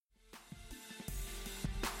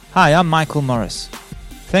Hi, I'm Michael Morris.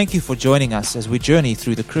 Thank you for joining us as we journey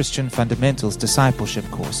through the Christian Fundamentals Discipleship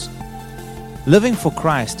course. Living for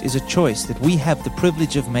Christ is a choice that we have the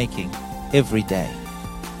privilege of making every day.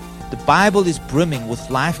 The Bible is brimming with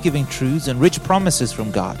life-giving truths and rich promises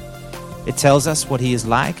from God. It tells us what He is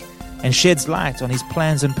like and sheds light on His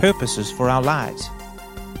plans and purposes for our lives.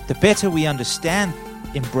 The better we understand,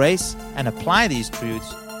 embrace, and apply these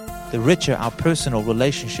truths, the richer our personal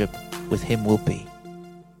relationship with Him will be.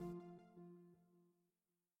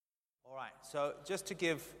 All right, so just to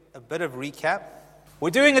give a bit of recap, we're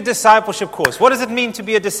doing a discipleship course. What does it mean to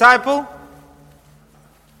be a disciple?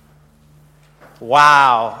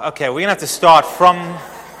 Wow. Okay, we're going to have to start from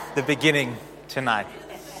the beginning tonight.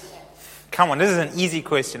 Come on, this is an easy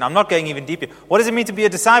question. I'm not going even deeper. What does it mean to be a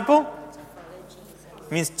disciple?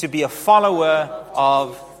 It means to be a follower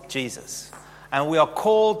of Jesus. And we are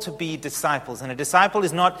called to be disciples. And a disciple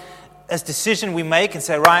is not a decision we make and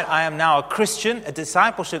say, right, I am now a Christian. A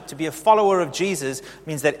discipleship, to be a follower of Jesus,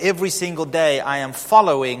 means that every single day I am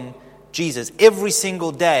following Jesus. Every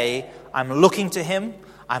single day I'm looking to Him.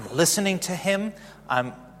 I'm listening to Him.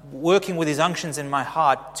 I'm working with His unctions in my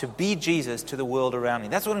heart to be Jesus to the world around me.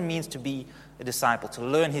 That's what it means to be a disciple, to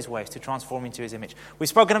learn His ways, to transform into His image. We've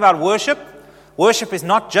spoken about worship. Worship is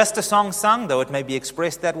not just a song sung, though it may be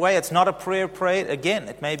expressed that way. It's not a prayer prayed. Again,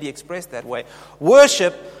 it may be expressed that way.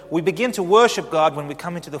 Worship, we begin to worship God when we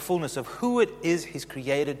come into the fullness of who it is He's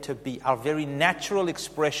created to be. Our very natural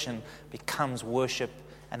expression becomes worship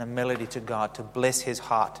and a melody to God, to bless His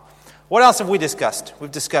heart. What else have we discussed? We've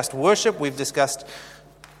discussed worship. We've discussed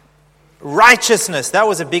righteousness. That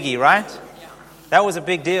was a biggie, right? That was a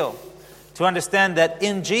big deal. To understand that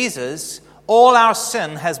in Jesus, all our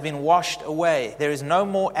sin has been washed away. There is no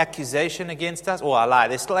more accusation against us. Oh, I lie.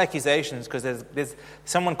 There's still accusations because there's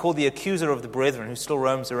someone called the accuser of the brethren who still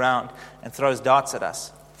roams around and throws darts at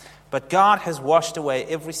us. But God has washed away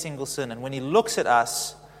every single sin. And when He looks at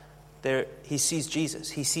us, He sees Jesus.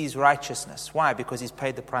 He sees righteousness. Why? Because He's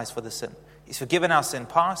paid the price for the sin. He's forgiven our sin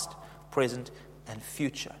past, present, and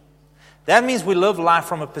future. That means we live life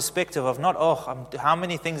from a perspective of not, how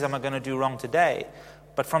many things am I going to do wrong today?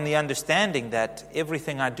 But from the understanding that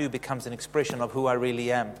everything I do becomes an expression of who I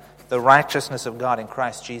really am, the righteousness of God in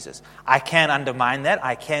Christ Jesus. I can undermine that.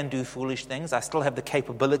 I can do foolish things. I still have the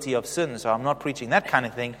capability of sin, so I'm not preaching that kind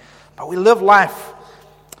of thing. But we live life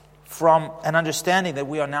from an understanding that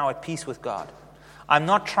we are now at peace with God. I'm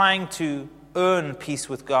not trying to earn peace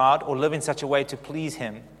with God or live in such a way to please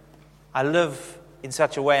Him. I live in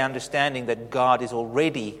such a way understanding that God is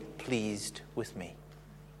already pleased with me,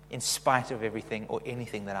 in spite of everything or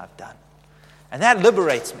anything that I've done. And that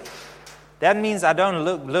liberates me. That means I don't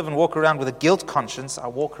live and walk around with a guilt conscience. I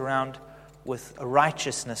walk around with a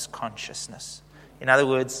righteousness consciousness. In other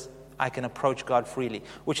words, I can approach God freely,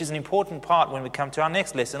 which is an important part when we come to our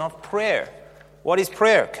next lesson of prayer. What is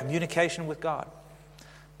prayer? Communication with God.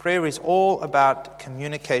 Prayer is all about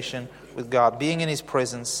communication with God, being in His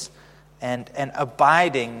presence and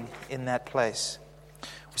abiding in that place.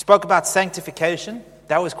 We spoke about sanctification.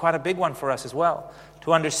 That was quite a big one for us as well.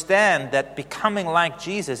 To understand that becoming like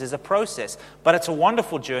Jesus is a process, but it's a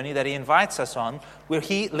wonderful journey that He invites us on, where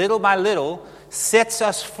He, little by little, sets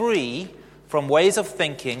us free from ways of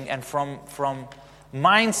thinking and from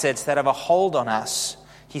mindsets that have a hold on us.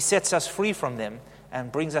 He sets us free from them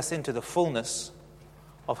and brings us into the fullness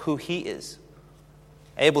of who He is,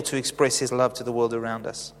 able to express His love to the world around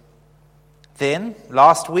us. Then,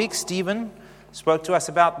 last week, Stephen spoke to us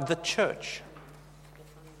about the church.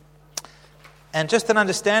 And just an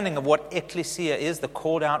understanding of what ecclesia is, the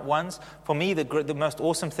called out ones. For me, the most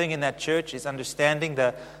awesome thing in that church is understanding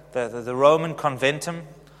the Roman conventum,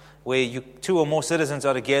 where two or more citizens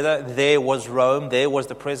are together. There was Rome, there was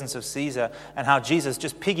the presence of Caesar, and how Jesus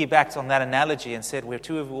just piggybacked on that analogy and said, where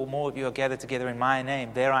two or more of you are gathered together in my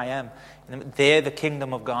name, there I am. And there the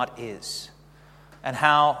kingdom of God is. And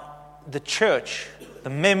how the church, the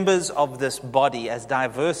members of this body, as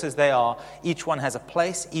diverse as they are, each one has a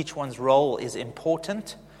place, each one's role is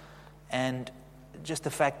important, and just the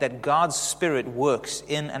fact that God's Spirit works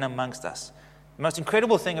in and amongst us. The most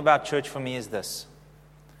incredible thing about church for me is this.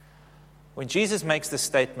 When Jesus makes this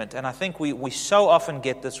statement, and I think we so often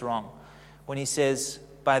get this wrong, when He says,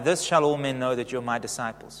 "By this shall all men know that you're my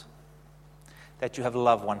disciples, that you have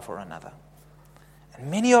love one for another." And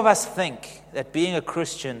many of us think that being a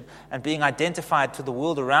Christian and being identified to the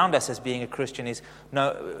world around us as being a Christian is,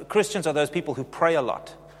 no, Christians are those people who pray a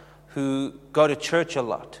lot, who go to church a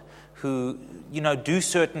lot, who, do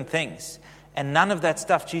certain things. And none of that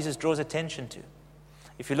stuff Jesus draws attention to.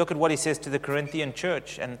 If you look at what he says to the Corinthian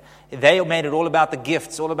church, and they made it all about the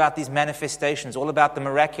gifts, all about these manifestations, all about the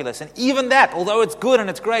miraculous. And even that, although it's good and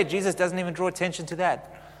it's great, Jesus doesn't even draw attention to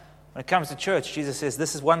that. When it comes to church, Jesus says,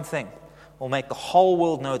 this is one thing. Will make the whole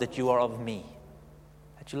world know that you are of me,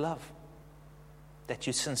 that you love, that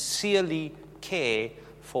you sincerely care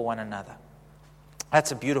for one another.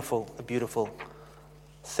 That's a beautiful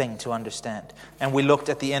thing to understand. And we looked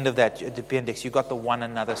at the end of that, the appendix, you got the one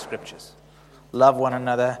another scriptures. Love one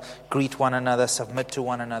another, greet one another, submit to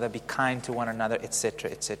one another, be kind to one another, etc.,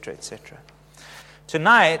 etc., etc.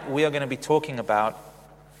 Tonight, we are going to be talking about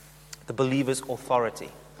the believer's authority.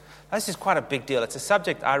 This is quite a big deal. It's a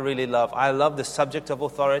subject I really love. I love the subject of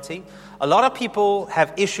authority. A lot of people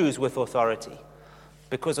have issues with authority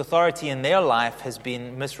because authority in their life has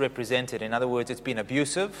been misrepresented. In other words, it's been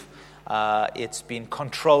abusive, it's been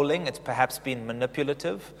controlling, it's perhaps been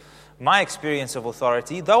manipulative. My experience of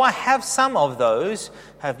authority, though I have some of those,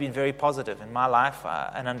 have been very positive. In my life,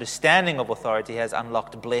 an understanding of authority has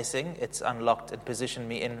unlocked blessing. It's unlocked and positioned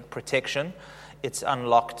me in protection. It's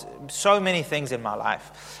unlocked so many things in my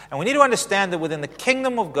life. And we need to understand that within the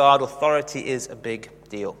kingdom of God, authority is a big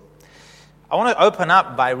deal. I want to open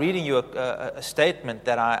up by reading you a statement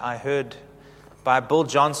that I heard by Bill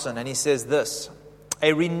Johnson, and he says this: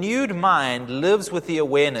 a renewed mind lives with the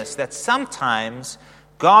awareness that sometimes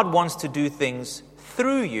God wants to do things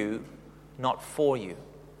through you, not for you.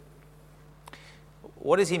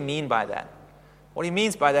 What does he mean by that? What he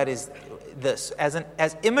means by that is this: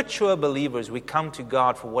 as immature believers, we come to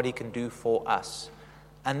God for what he can do for us.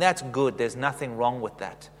 And that's good. There's nothing wrong with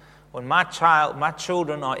that. When my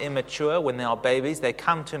children are immature, when they are babies, they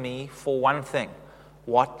come to me for one thing: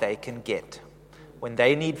 what they can get. When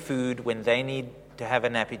they need food, when they need to have a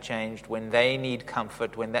nappy changed, when they need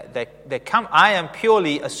comfort, when they come, I am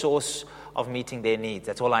purely a source of meeting their needs.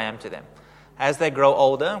 That's all I am to them. As they grow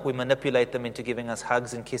older, we manipulate them into giving us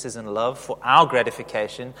hugs and kisses and love for our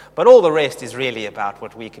gratification, but all the rest is really about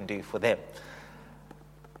what we can do for them.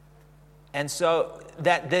 And so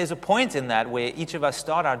that there's a point in that where each of us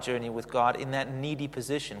start our journey with God in that needy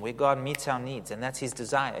position, where God meets our needs, and that's his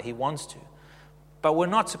desire. He wants to. But we're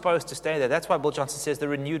not supposed to stay there. That's why Bill Johnson says the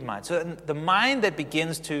renewed mind. So the mind that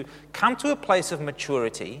begins to come to a place of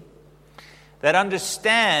maturity, that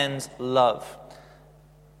understands love,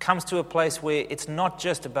 comes to a place where it's not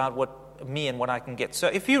just about what me and what I can get. So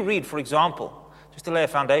if you read, for example, just to lay a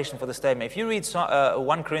foundation for the statement, if you read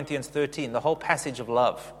 1 Corinthians 13, the whole passage of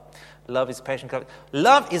love is patient.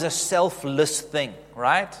 Love is a selfless thing,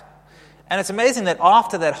 right? And it's amazing that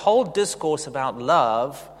after that whole discourse about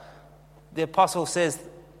love, the apostle says,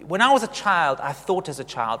 when I was a child, I thought as a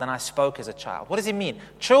child and I spoke as a child. What does he mean?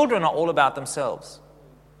 Children are all about themselves.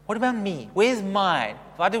 What about me? Where's mine?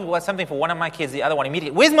 If I do something for one of my kids, the other one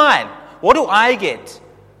immediately, where's mine? What do I get?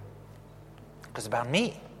 Because it's about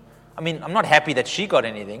me. I mean, I'm not happy that she got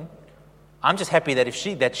anything. I'm just happy that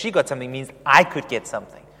she got something means I could get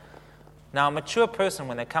something. Now, a mature person,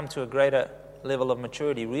 when they come to a greater level of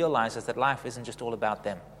maturity, realizes that life isn't just all about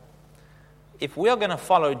them. If we are going to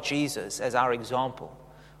follow Jesus as our example,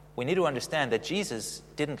 we need to understand that Jesus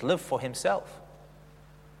didn't live for himself.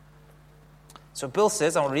 So Bill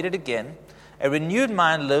says, I'll read it again, a renewed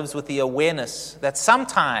mind lives with the awareness that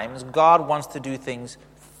sometimes God wants to do things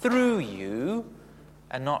through you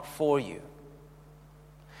and not for you.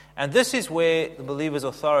 And this is where the believer's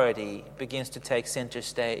authority begins to take center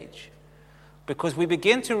stage. Because we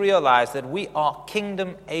begin to realize that we are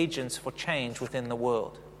kingdom agents for change within the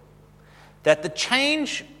world. That the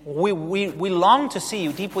change we long to see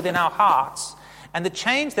deep within our hearts, and the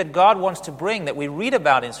change that God wants to bring, that we read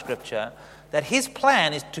about in Scripture, that his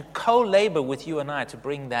plan is to co-labor with you and I to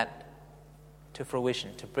bring that to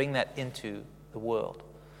fruition, to bring that into the world.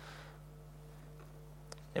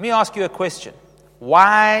 Let me ask you a question.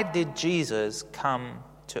 Why did Jesus come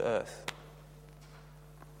to earth?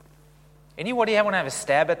 Anybody want to have a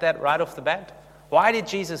stab at that right off the bat? Why did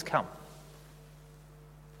Jesus come?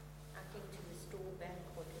 I think to restore back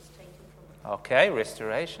what was taken from us. Okay,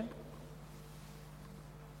 restoration.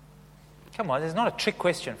 Come on, it's not a trick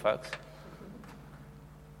question, folks.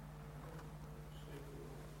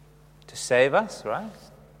 To save us, right?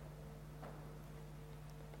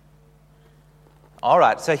 All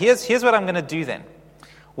right, so here's what I'm going to do then.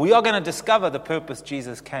 We are going to discover the purpose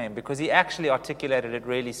Jesus came, because he actually articulated it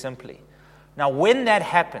really simply. Now, when that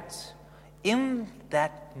happens, in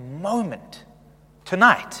that moment,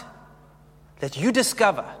 tonight, that you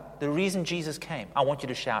discover the reason Jesus came, I want you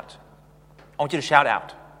to shout. I want you to shout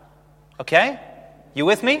out. Okay? You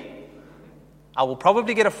with me? I will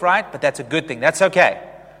probably get a fright, but that's a good thing. That's okay.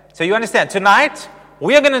 So you understand, tonight,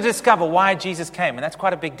 we are going to discover why Jesus came, and that's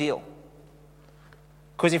quite a big deal.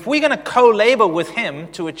 Because if we're going to co-labor with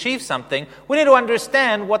him to achieve something, we need to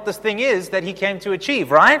understand what this thing is that he came to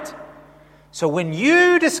achieve, right? So when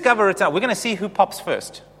you discover it out, we're going to see who pops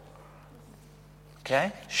first.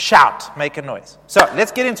 Okay? Shout, make a noise. So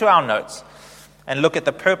let's get into our notes and look at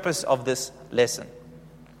the purpose of this lesson.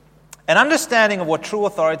 An understanding of what true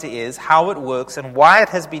authority is, how it works, and why it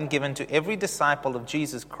has been given to every disciple of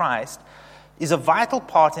Jesus Christ is a vital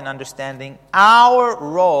part in understanding our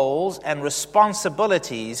roles and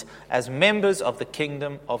responsibilities as members of the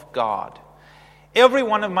kingdom of God. Every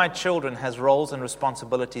one of my children has roles and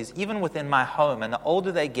responsibilities, even within my home. And the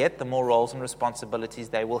older they get, the more roles and responsibilities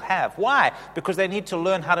they will have. Why? Because they need to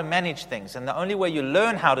learn how to manage things. And the only way you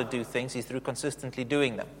learn how to do things is through consistently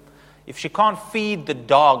doing them. If she can't feed the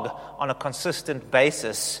dog on a consistent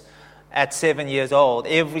basis at 7 years old,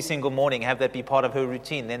 every single morning, have that be part of her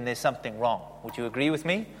routine, then there's something wrong. Would you agree with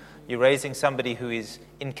me? You're raising somebody who is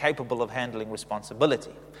incapable of handling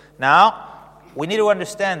responsibility. Now, we need to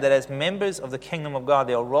understand that as members of the kingdom of God,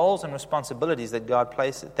 there are roles and responsibilities that God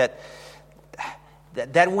places,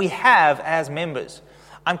 that we have as members.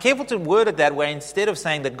 I'm careful to word it that way instead of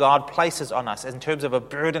saying that God places on us in terms of a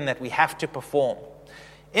burden that we have to perform.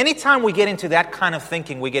 Anytime we get into that kind of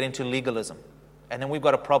thinking, we get into legalism. And then we've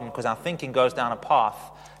got a problem because our thinking goes down a path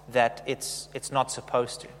that it's not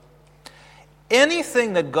supposed to.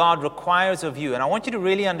 Anything that God requires of you, and I want you to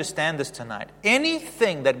really understand this tonight,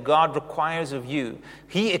 anything that God requires of you,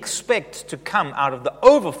 He expects to come out of the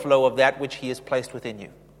overflow of that which He has placed within you.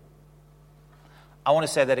 I want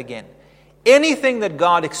to say that again. Anything that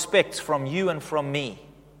God expects from you and from me,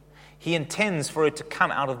 He intends for it to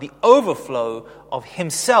come out of the overflow of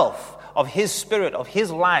Himself, of His Spirit, of His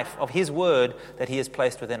life, of His Word that He has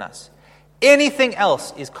placed within us. Anything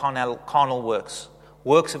else is carnal works.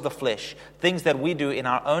 Works of the flesh, things that we do in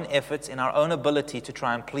our own efforts, in our own ability to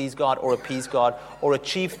try and please God or appease God or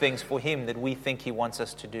achieve things for Him that we think He wants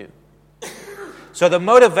us to do. So the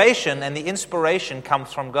motivation and the inspiration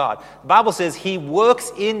comes from God. The Bible says He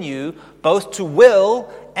works in you both to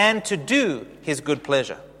will and to do His good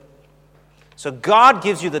pleasure. So God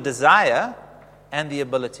gives you the desire and the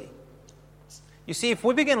ability. You see, if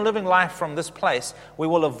we begin living life from this place, we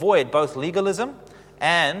will avoid both legalism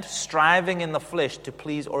and striving in the flesh to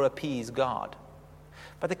please or appease God.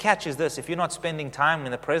 But the catch is this: if you're not spending time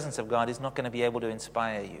in the presence of God, He's not going to be able to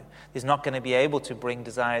inspire you. He's not going to be able to bring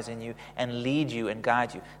desires in you and lead you and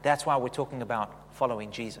guide you. That's why we're talking about following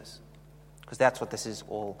Jesus, because that's what this is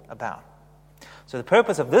all about. So the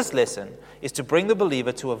purpose of this lesson is to bring the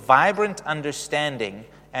believer to a vibrant understanding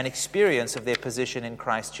and experience of their position in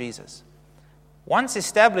Christ Jesus. Once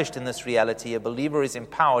established in this reality, a believer is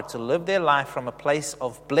empowered to live their life from a place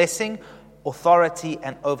of blessing, authority,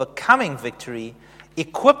 and overcoming victory,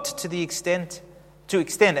 equipped to extend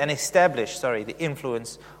and establish the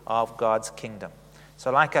influence of God's kingdom. So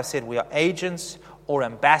like I said, we are agents or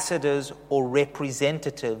ambassadors or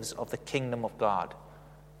representatives of the kingdom of God,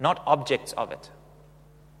 not objects of it.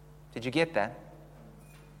 Did you get that?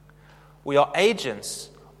 We are agents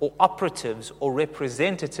or operatives or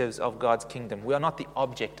representatives of God's kingdom. We are not the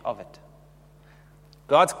object of it.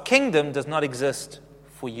 God's kingdom does not exist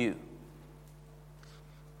for you.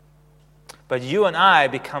 But you and I,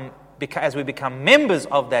 as we become members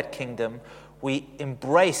of that kingdom, we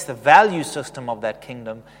embrace the value system of that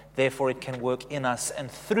kingdom. Therefore, it can work in us and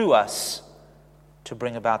through us to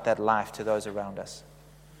bring about that life to those around us.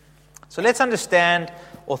 So let's understand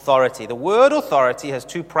authority. The word authority has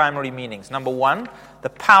two primary meanings. Number one, the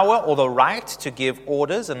power or the right to give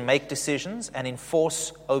orders and make decisions and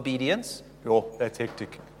enforce obedience. Oh, that's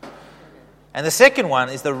hectic. And the second one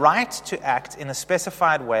is the right to act in a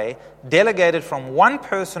specified way, delegated from one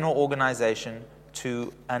person or organization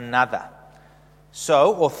to another.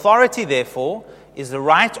 So, authority, therefore, is the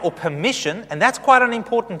right or permission, and that's quite an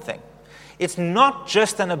important thing. It's not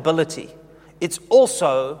just an ability. It's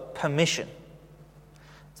also permission.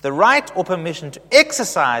 It's the right or permission to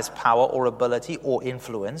exercise power or ability or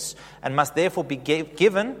influence, and must therefore be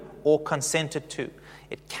given or consented to.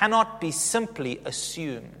 It cannot be simply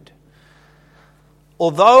assumed.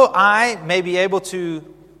 Although I may be able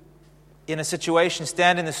to, in a situation,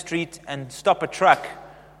 stand in the street and stop a truck,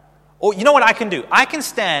 or you know what I can do? I can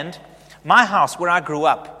stand, my house where I grew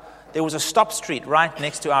up, there was a stop street right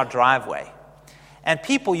next to our driveway. And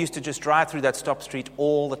people used to just drive through that stop street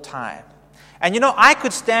all the time. And you know, I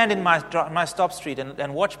could stand in my stop street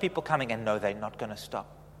and watch people coming and know they're not going to stop.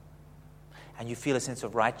 And you feel a sense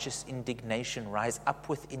of righteous indignation rise up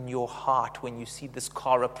within your heart when you see this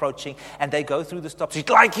car approaching and they go through the stop street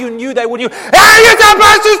like you knew they would. Hey, you're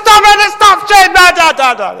supposed to stop at the stop street! Blah,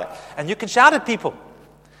 blah, blah, blah. And you can shout at people,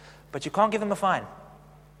 but you can't give them a fine.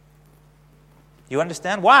 You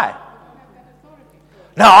understand? Why?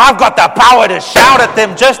 No, I've got the power to shout at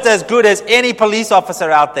them just as good as any police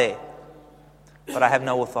officer out there. But I have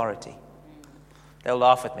no authority. They'll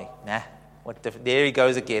laugh at me. Nah, there he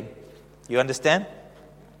goes again. You understand?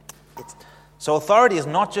 So authority is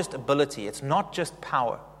not just ability. It's not just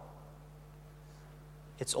power.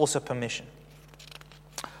 It's also permission.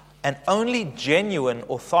 And only genuine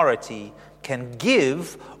authority can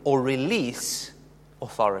give or release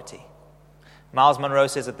authority. Miles Monroe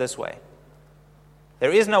says it this way: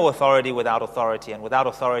 there is no authority without authority, and without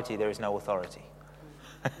authority there is no authority.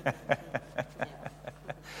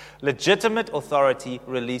 Legitimate authority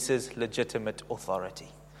releases legitimate authority.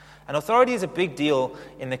 And authority is a big deal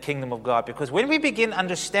in the kingdom of God, because when we begin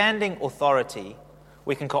understanding authority,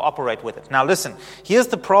 we can cooperate with it. Now listen, here's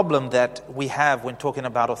the problem that we have when talking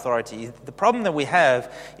about authority. The problem that we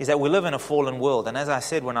have is that we live in a fallen world. And as I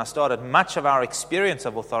said when I started, much of our experience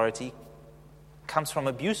of authority comes from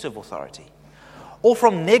abusive authority or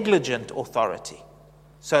from negligent authority.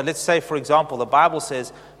 So let's say, for example, the Bible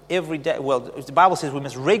says the Bible says we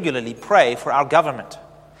must regularly pray for our government.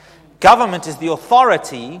 Government is the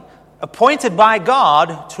authority appointed by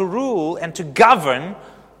God to rule and to govern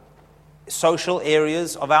social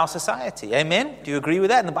areas of our society. Amen? Do you agree with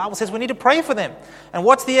that? And the Bible says we need to pray for them. And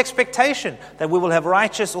what's the expectation? That we will have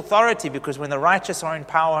righteous authority, because when the righteous are in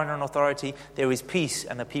power and in authority, there is peace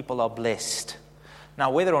and the people are blessed.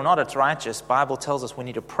 Now, whether or not it's righteous, the Bible tells us we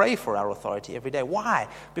need to pray for our authority every day. Why?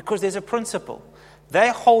 Because there's a principle. They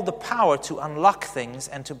hold the power to unlock things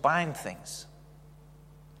and to bind things.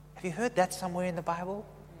 Have you heard that somewhere in the Bible?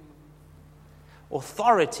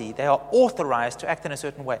 Authority, they are authorized to act in a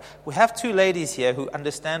certain way. We have two ladies here who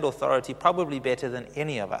understand authority probably better than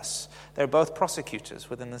any of us. They're both prosecutors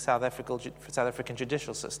within the South African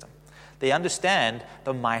judicial system. They understand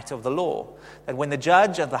the might of the law. That when the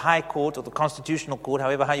judge of the High Court or the Constitutional Court,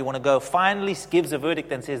 however how you want to go, finally gives a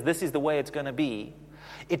verdict and says this is the way it's going to be,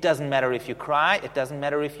 it doesn't matter if you cry, it doesn't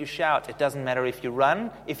matter if you shout, it doesn't matter if you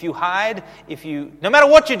run, if you hide, no matter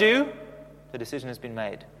what you do, the decision has been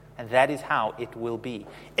made. And that is how it will be.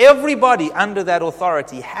 Everybody under that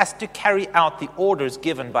authority has to carry out the orders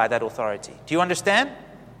given by that authority. Do you understand?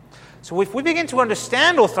 So if we begin to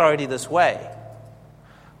understand authority this way,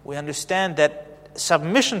 we understand that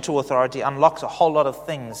submission to authority unlocks a whole lot of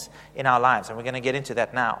things in our lives. And we're going to get into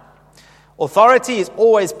that now. Authority is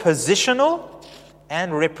always positional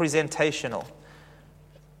and representational.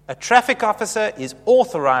 A traffic officer is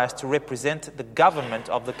authorized to represent the government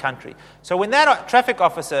of the country. So when that traffic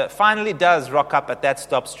officer finally does rock up at that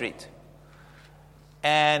stop street,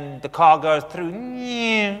 and the car goes through,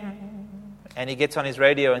 and he gets on his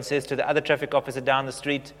radio and says to the other traffic officer down the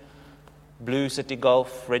street, Blue City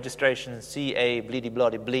Golf, registration CA, bleedy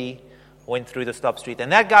bloody blee, went through the stop street.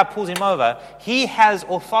 And that guy pulls him over. He has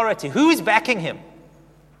authority. Who is backing him?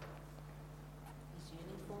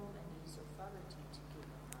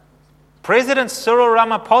 President Cyril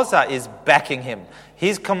Ramaphosa is backing him.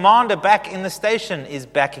 His commander back in the station is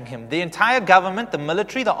backing him. The entire government, the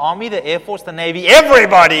military, the army, the air force, the navy,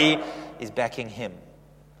 everybody is backing him.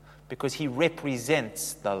 Because he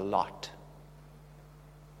represents the lot.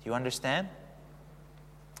 Do you understand?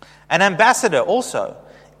 An ambassador also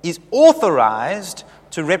is authorized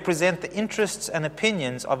to represent the interests and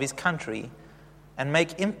opinions of his country and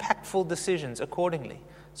make impactful decisions accordingly.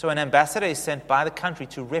 So an ambassador is sent by the country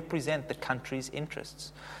to represent the country's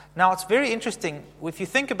interests. Now, it's very interesting if you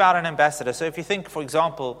think about an ambassador. So if you think, for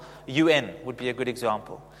example, UN would be a good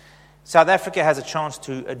example. South Africa has a chance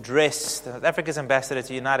to address, South Africa's ambassador to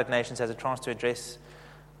the United Nations has a chance to address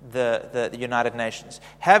the United Nations.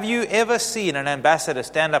 Have you ever seen an ambassador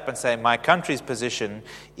stand up and say, my country's position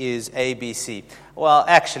is ABC? Well,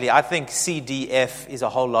 actually, I think CDF is a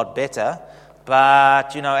whole lot better.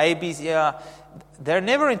 But, ABC... They're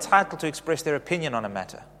never entitled to express their opinion on a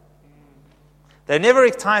matter. They're never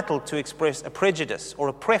entitled to express a prejudice or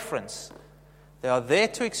a preference. They are there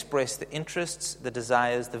to express the interests, the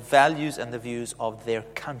desires, the values, and the views of their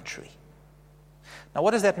country. Now,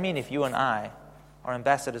 what does that mean if you and I are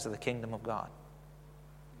ambassadors of the kingdom of God?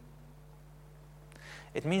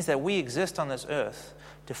 It means that we exist on this earth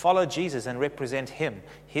to follow Jesus and represent Him,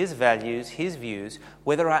 His values, His views,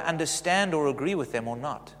 whether I understand or agree with them or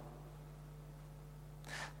not.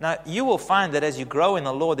 Now, you will find that as you grow in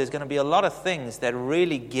the Lord, there's going to be a lot of things that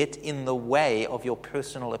really get in the way of your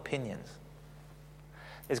personal opinions.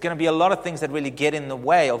 there's going to be a lot of things that really get in the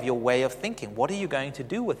way of your way of thinking. What are you going to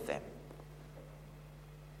do with them?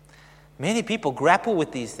 Many people grapple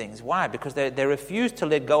with these things. Why? Because they refuse to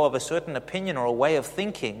let go of a certain opinion or a way of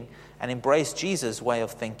thinking and embrace Jesus' way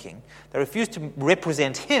of thinking. They refuse to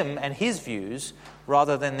represent him and his views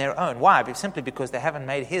rather than their own. Why? Simply because they haven't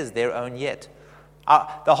made his their own yet.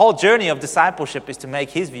 The whole journey of discipleship is to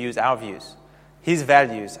make his views our views, his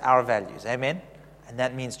values our values. Amen? And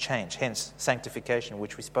that means change, hence sanctification,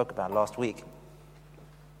 which we spoke about last week.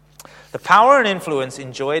 The power and influence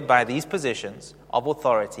enjoyed by these positions of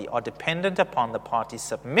authority are dependent upon the party's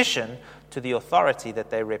submission to the authority that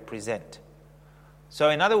they represent. So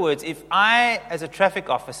in other words, if I, as a traffic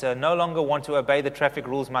officer, no longer want to obey the traffic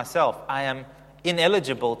rules myself, I am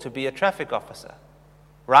ineligible to be a traffic officer.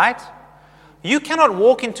 Right? You cannot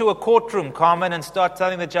walk into a courtroom, Carmen, and start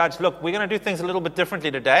telling the judge, look, we're going to do things a little bit differently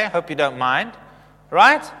today. I hope you don't mind.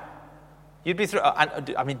 Right? You'd be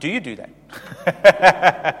do you do that?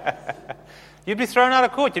 You'd be thrown out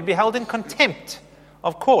of court. You'd be held in contempt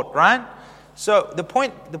of court, right? So the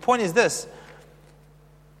point is this.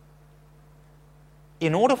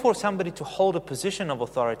 In order for somebody to hold a position of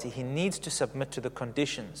authority, he needs to submit to the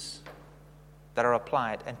conditions that are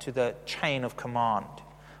applied and to the chain of command.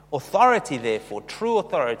 Authority, therefore, true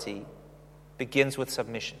authority, begins with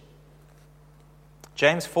submission.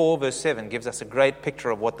 James 4 verse 7 gives us a great picture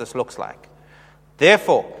of what this looks like.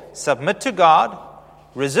 Therefore, submit to God,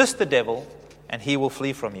 resist the devil, and he will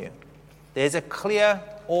flee from you. There's a clear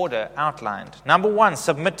order outlined. Number one,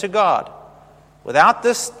 submit to God. Without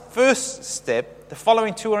this first step, the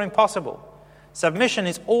following two are impossible. Submission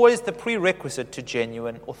is always the prerequisite to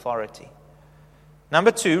genuine authority.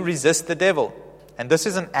 Number two, resist the devil. And this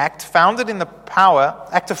is an act of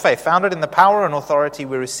faith, founded in the power and authority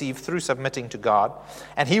we receive through submitting to God,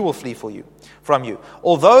 and he will flee from you.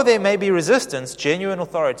 Although there may be resistance, genuine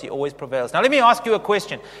authority always prevails. Now let me ask you a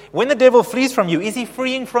question. When the devil flees from you, is he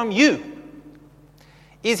fleeing from you?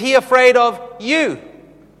 Is he afraid of you?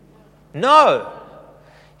 No.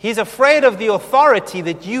 He's afraid of the authority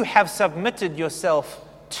that you have submitted yourself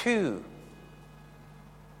to.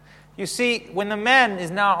 You see, when the man is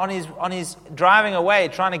now on his driving away,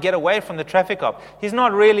 trying to get away from the traffic cop, he's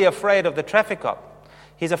not really afraid of the traffic cop.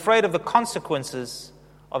 He's afraid of the consequences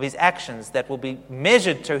of his actions that will be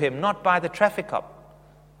measured to him not by the traffic cop,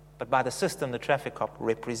 but by the system the traffic cop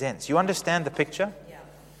represents. You understand the picture? Yeah.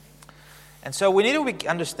 And so we need to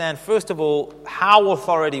understand, first of all, how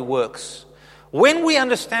authority works. When we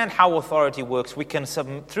understand how authority works, we can,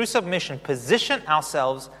 through submission, position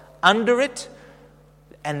ourselves under it,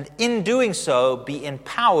 and in doing so, be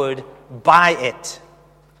empowered by it.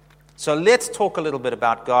 So let's talk a little bit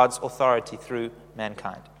about God's authority through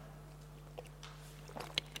mankind.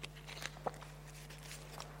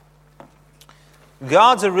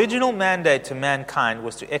 God's original mandate to mankind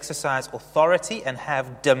was to exercise authority and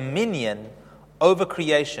have dominion over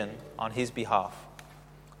creation on his behalf.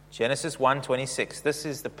 Genesis 1:26. This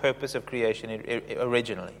is the purpose of creation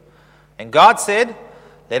originally. And God said,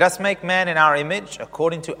 let us make man in our image,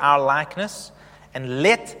 according to our likeness, and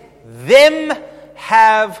let them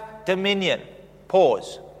have dominion.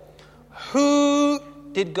 Pause. Who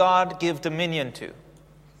did God give dominion to?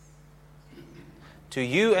 To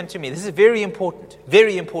you and to me. This is very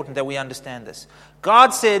important that we understand this.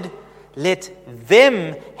 God said, let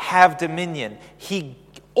them have dominion. He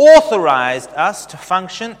authorized us to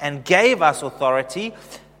function and gave us authority.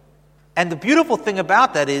 And the beautiful thing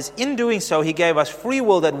about that is, in doing so, he gave us free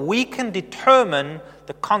will that we can determine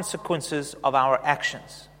the consequences of our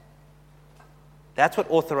actions. That's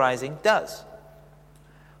what authorizing does.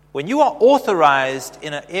 When you are authorized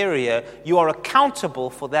in an area, you are accountable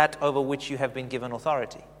for that over which you have been given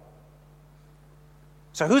authority.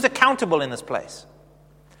 So who's accountable in this place?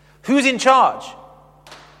 Who's in charge?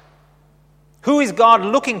 Who is God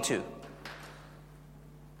looking to?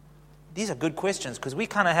 These are good questions, because we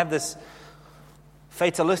kind of have this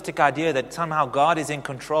fatalistic idea that somehow God is in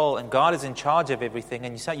control and God is in charge of everything.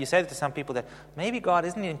 And you say to some people that maybe God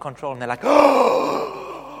isn't in control, and they're like,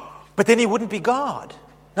 oh, but then he wouldn't be God.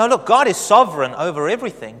 No, look, God is sovereign over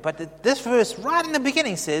everything. But this verse right in the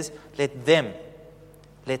beginning says, let them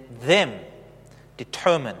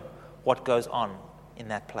determine what goes on in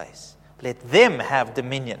that place. Let them have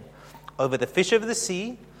dominion over the fish of the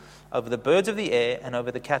sea, over the birds of the air, and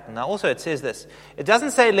over the cattle. Now also it says this. It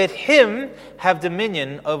doesn't say let him have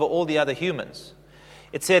dominion over all the other humans.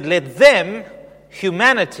 It said let them,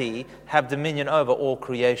 humanity, have dominion over all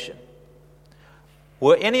creation.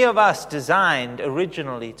 Were any of us designed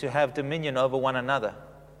originally to have dominion over one another?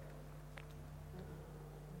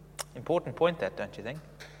 Important point that, don't you think?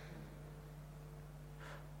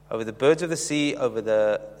 over the birds of the sea,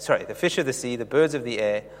 the fish of the sea, the birds of the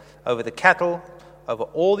air, over the cattle, over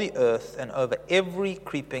all the earth, and over every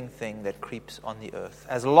creeping thing that creeps on the earth.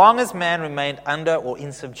 As long as man remained under or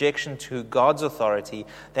in subjection to God's authority,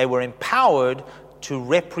 they were empowered to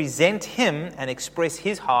represent him and express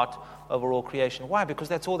his heart over all creation. Why? Because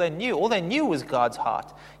that's all they knew. All they knew was God's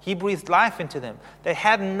heart. He breathed life into them. They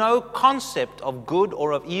had no concept of good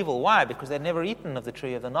or of evil. Why? Because they'd never eaten of the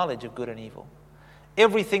tree of the knowledge of good and evil.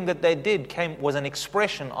 Everything that they did was an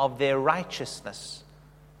expression of their righteousness.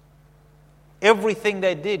 Everything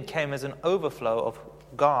they did came as an overflow of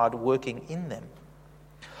God working in them.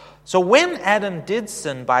 So when Adam did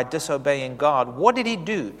sin by disobeying God, what did he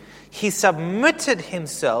do? He submitted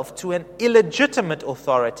himself to an illegitimate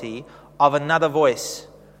authority of another voice,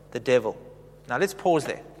 the devil. Now let's pause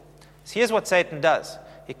there. So here's what Satan does.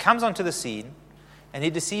 He comes onto the scene and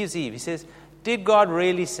he deceives Eve. He says, did God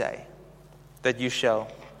really say that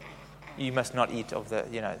you must not eat of the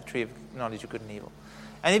tree of knowledge of good and evil?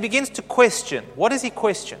 And he begins to question. What does he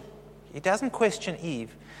question? He doesn't question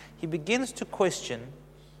Eve. He begins to question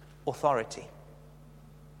authority.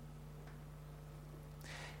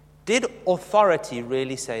 Did authority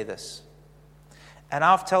really say this? And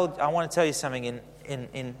I want to tell you something.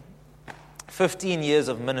 In 15 years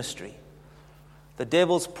of ministry, the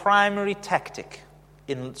devil's primary tactic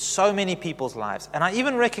in so many people's lives, and I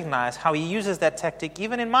even recognize how he uses that tactic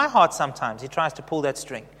even in my heart sometimes. He tries to pull that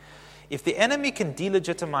string. If the enemy can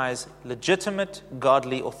delegitimize legitimate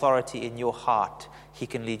godly authority in your heart, he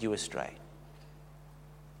can lead you astray.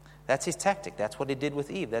 That's his tactic. That's what he did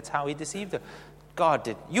with Eve. That's how he deceived her.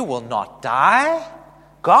 You will not die.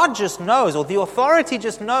 God just knows, or the authority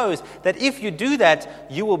just knows, that if you do that,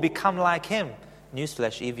 you will become like him.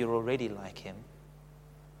 Newsflash, Eve, you're already like him.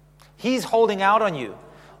 He's holding out on you.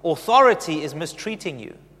 Authority is mistreating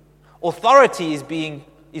you. Authority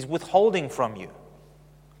is withholding from you.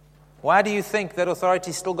 Why do you think that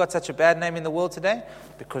authority still got such a bad name in the world today?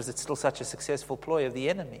 Because it's still such a successful ploy of the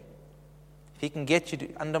enemy. If he can get you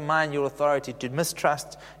to undermine your authority, to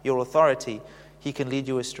mistrust your authority, he can lead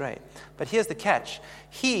you astray. But here's the catch.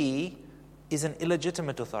 He is an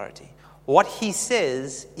illegitimate authority. What he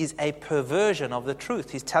says is a perversion of the truth.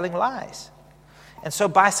 He's telling lies. And so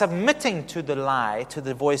by submitting to the lie, to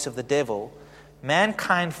the voice of the devil,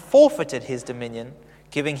 mankind forfeited his dominion,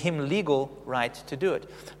 giving him legal right to do it.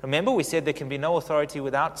 Remember, we said there can be no authority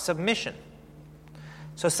without submission.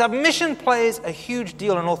 So submission plays a huge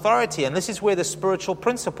deal in authority, and this is where the spiritual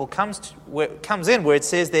principle comes in, where it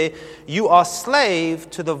says there, you are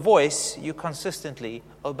slave to the voice you consistently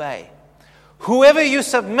obey. Whoever you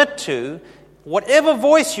submit to, whatever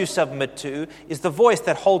voice you submit to, is the voice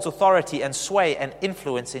that holds authority and sway and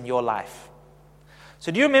influence in your life.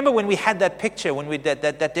 So do you remember when we had that picture, when we did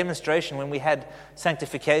that demonstration, when we had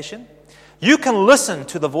sanctification? You can listen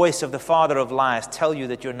to the voice of the father of lies tell you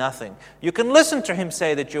that you're nothing. You can listen to him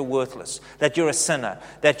say that you're worthless, that you're a sinner,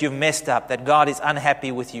 that you've messed up, that God is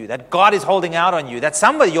unhappy with you, that God is holding out on you, that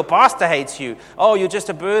somebody, your pastor hates you, oh, you're just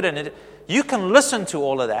a burden. You can listen to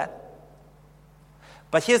all of that.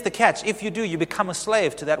 But here's the catch. If you do, you become a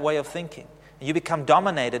slave to that way of thinking. And you become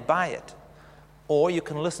dominated by it. Or you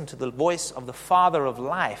can listen to the voice of the Father of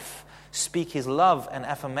life speak his love and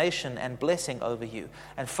affirmation and blessing over you.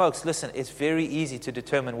 And folks, listen, it's very easy to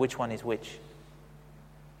determine which one is which.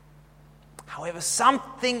 However,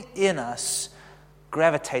 something in us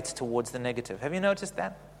gravitates towards the negative. Have you noticed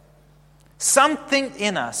that? Something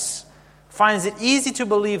in us finds it easy to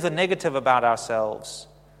believe the negative about ourselves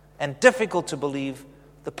and difficult to believe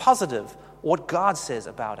the positive, what God says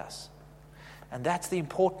about us. And that's the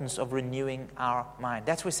importance of renewing our mind.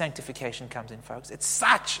 That's where sanctification comes in, folks. It's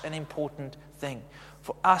such an important thing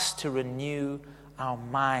for us to renew our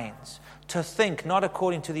minds, to think not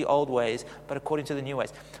according to the old ways, but according to the new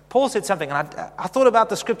ways. Paul said something, and I thought about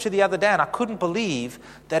the scripture the other day, and I couldn't believe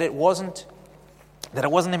that it wasn't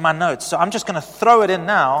in my notes. So I'm just going to throw it in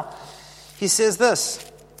now. He says this,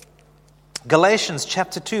 Galatians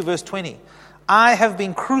chapter 2, verse 20. I have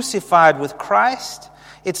been crucified with Christ.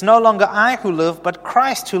 It's no longer I who live, but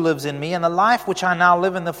Christ who lives in me. And the life which I now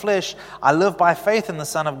live in the flesh, I live by faith in the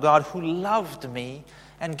Son of God who loved me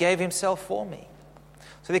and gave himself for me.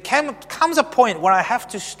 So there comes a point where I have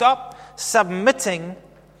to stop submitting,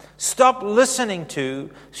 stop listening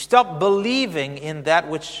to, stop believing in that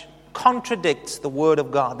which contradicts the word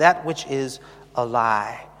of God, that which is a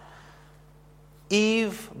lie.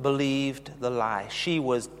 Eve believed the lie. She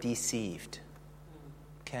was deceived.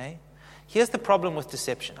 Okay? Here's the problem with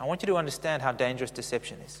deception. I want you to understand how dangerous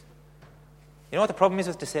deception is. You know what the problem is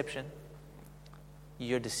with deception?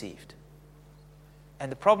 You're deceived.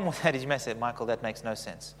 And the problem with that is, you may say, Michael, that makes no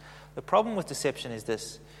sense. The problem with deception is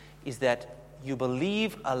this, is that you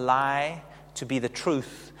believe a lie to be the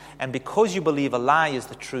truth, and because you believe a lie is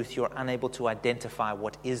the truth, you're unable to identify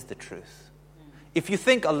what is the truth. If you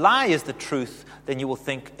think a lie is the truth, then you will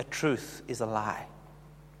think a truth is a lie,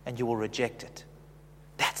 and you will reject it.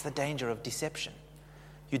 That's the danger of deception.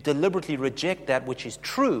 You deliberately reject that which is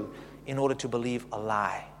true in order to believe a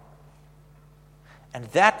lie. And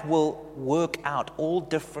that will work out all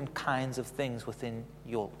different kinds of things within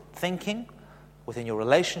your thinking, within your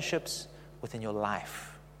relationships, within your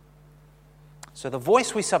life. So the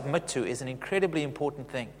voice we submit to is an incredibly important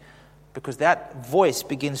thing, because that voice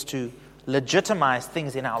begins to legitimize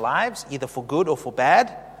things in our lives, either for good or for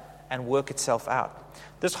bad, and work itself out.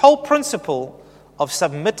 This whole principle of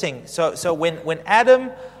submitting, so when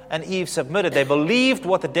Adam and Eve submitted, they believed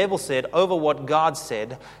what the devil said over what God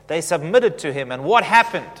said. They submitted to him, and what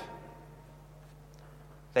happened?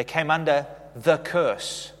 They came under the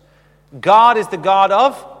curse. God is the God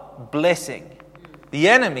of blessing. The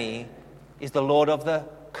enemy is the Lord of the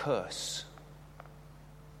curse.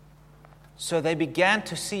 So they began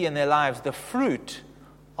to see in their lives the fruit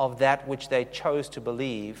of that which they chose to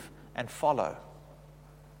believe and follow.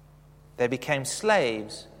 They became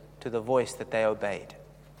slaves to the voice that they obeyed.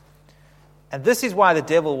 And this is why the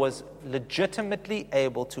devil was legitimately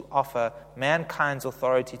able to offer mankind's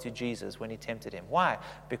authority to Jesus when he tempted him. Why?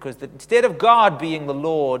 Because instead of God being the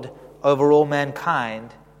Lord over all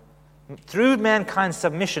mankind, through mankind's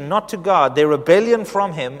submission, not to God, their rebellion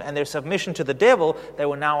from him and their submission to the devil, they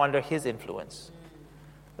were now under his influence.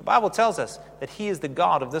 The Bible tells us that he is the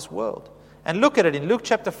God of this world. And look at it in Luke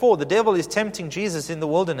chapter 4. The devil is tempting Jesus in the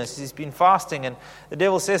wilderness. He's been fasting, and the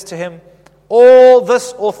devil says to him, "All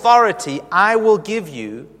this authority I will give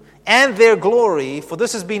you, and their glory, for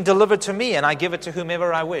this has been delivered to me, and I give it to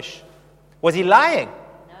whomever I wish." Was he lying?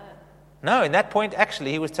 No, in that point,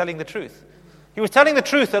 actually, he was telling the truth. He was telling the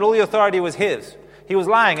truth that all the authority was his. He was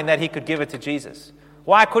lying in that he could give it to Jesus.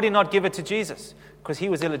 Why could he not give it to Jesus? Because he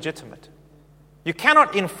was illegitimate. You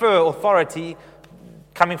cannot infer authority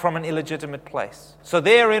coming from an illegitimate place. So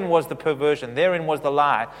therein was the perversion, therein was the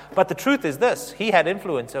lie. But the truth is this: he had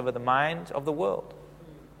influence over the mind of the world.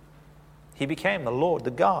 He became the Lord,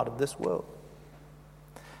 the God of this world.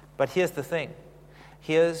 But here's the thing.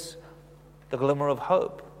 Here's the glimmer of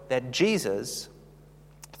hope, that Jesus,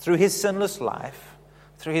 through his sinless life,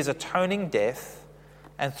 through his atoning death,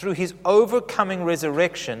 and through his overcoming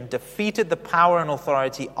resurrection, defeated the power and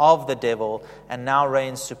authority of the devil and now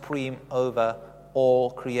reigns supreme over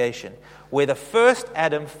all creation. Where the first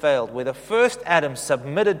Adam failed, where the first Adam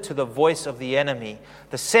submitted to the voice of the enemy,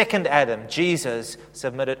 the second Adam, Jesus,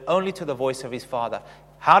 submitted only to the voice of his Father.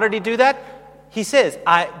 How did he do that? He says,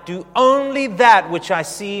 "I do only that which I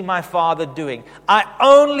see my Father doing. I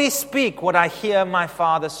only speak what I hear my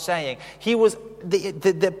Father saying." He was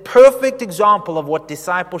the perfect example of what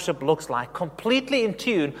discipleship looks like, completely in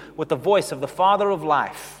tune with the voice of the Father of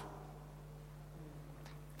life.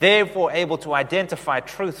 Therefore able to identify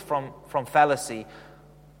truth from fallacy,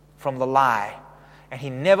 from the lie. And he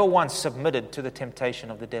never once submitted to the temptation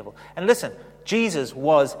of the devil. And listen, Jesus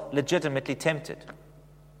was legitimately tempted.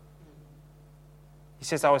 He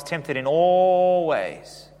says, "I was tempted in all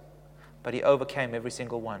ways, but he overcame every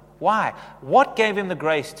single one." Why? What gave him the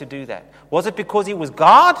grace to do that? Was it because he was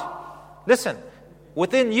God? Listen,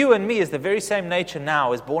 within you and me is the very same nature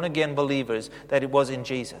now as born-again believers that it was in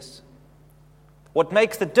Jesus. What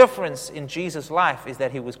makes the difference in Jesus' life is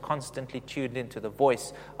that he was constantly tuned into the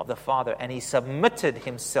voice of the Father, and he submitted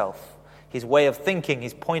himself, his way of thinking,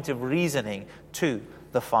 his point of reasoning, to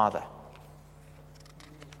the Father.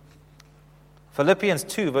 Philippians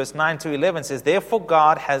 2 verse 9 to 11 says, "Therefore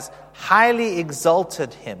God has highly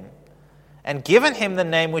exalted him and given him the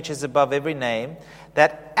name which is above every name,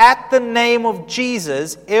 that at the name of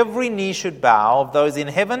Jesus every knee should bow, of those in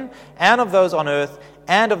heaven and of those on earth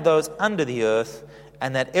and of those under the earth,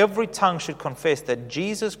 and that every tongue should confess that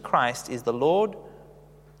Jesus Christ is the Lord,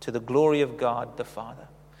 to the glory of God the Father."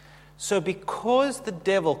 So because the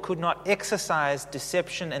devil could not exercise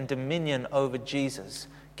deception and dominion over Jesus,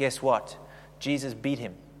 guess what? Jesus beat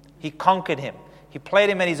him. He conquered him. He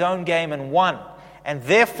played him at his own game and won. And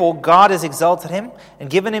therefore God has exalted him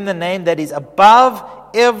and given him the name that is above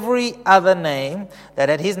every other name,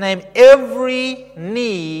 that at his name every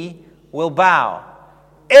knee will bow.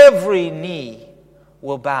 Every knee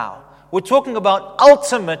will bow. We're talking about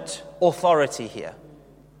ultimate authority here.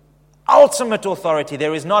 Ultimate authority.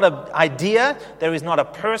 There is not an idea, there is not a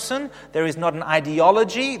person, there is not an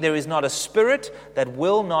ideology, there is not a spirit that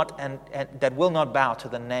will not and that will not bow to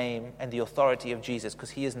the name and the authority of Jesus,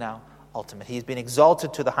 because he is now ultimate. He's been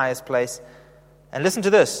exalted to the highest place. And listen to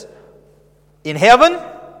this. In heaven,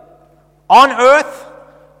 on earth,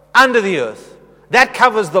 under the earth. That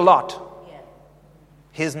covers the lot.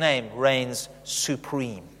 His name reigns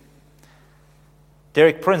supreme.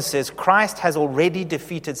 Derek Prince says, Christ has already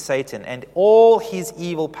defeated Satan and all his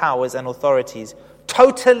evil powers and authorities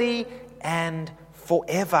totally and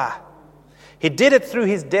forever. He did it through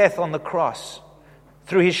his death on the cross,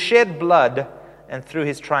 through his shed blood, and through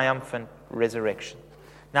his triumphant resurrection.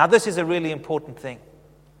 Now, this is a really important thing,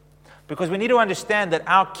 because we need to understand that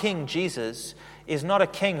our King Jesus is not a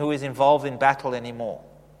king who is involved in battle anymore,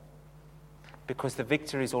 because the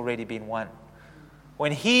victory has already been won.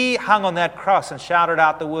 When he hung on that cross and shouted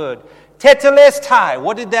out the word, Tetelestai,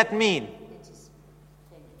 what did that mean?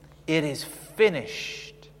 It is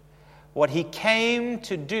finished. What he came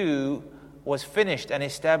to do was finished and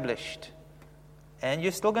established. And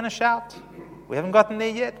you're still going to shout. We haven't gotten there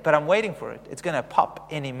yet, but I'm waiting for it. It's going to pop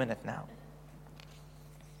any minute now.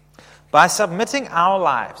 By submitting our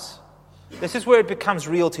lives, this is where it becomes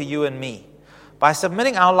real to you and me. By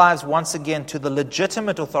submitting our lives once again to the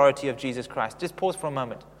legitimate authority of Jesus Christ. Just pause for a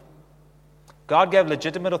moment. God gave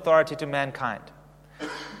legitimate authority to mankind.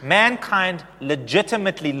 Mankind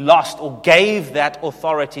legitimately lost or gave that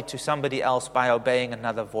authority to somebody else by obeying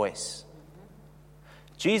another voice.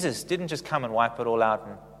 Jesus didn't just come and wipe it all out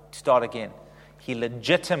and start again. He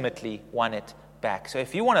legitimately won it back. So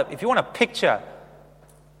if you want to picture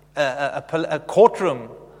a courtroom,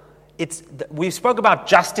 we spoke about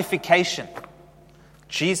justification.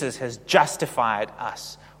 Jesus has justified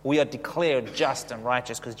us. We are declared just and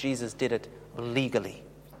righteous because Jesus did it legally.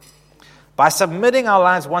 By submitting our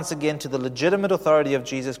lives once again to the legitimate authority of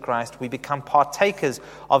Jesus Christ, we become partakers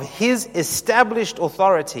of his established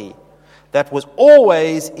authority that was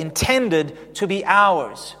always intended to be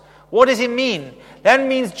ours. What does it mean? That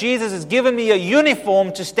means Jesus has given me a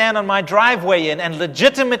uniform to stand on my driveway in and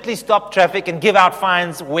legitimately stop traffic and give out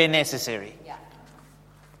fines where necessary. Yeah.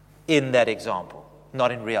 In that example.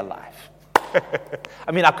 Not in real life.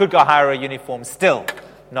 I mean, I could go hire a uniform, still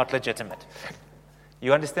not legitimate.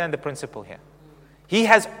 You understand the principle here? He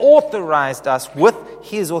has authorized us with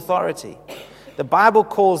his authority. The Bible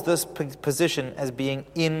calls this position as being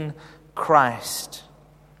in Christ.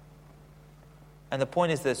 And the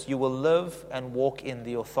point is this: you will live and walk in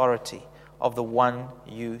the authority of the one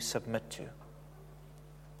you submit to.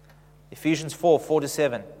 Ephesians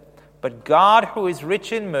 4:4-7. But God, who is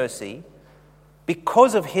rich in mercy,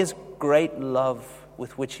 because of his great love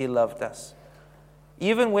with which he loved us,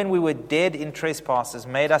 even when we were dead in trespasses,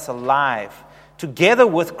 made us alive together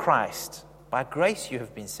with Christ. By grace you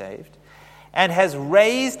have been saved, and has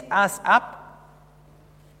raised us up.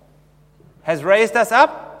 Has raised us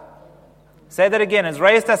up? Say that again. Has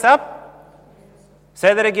raised us up?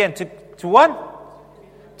 Say that again. To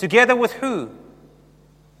what? Together with who?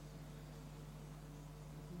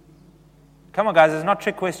 Come on, guys. It's not a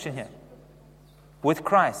trick question here. With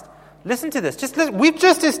Christ. Listen to this. We've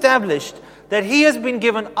just established that he has been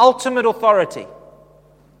given ultimate authority.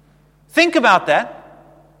 Think about that.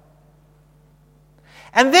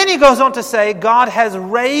 And then he goes on to say, God has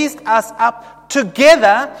raised us up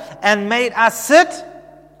together and made us sit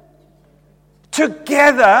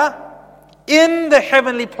together in the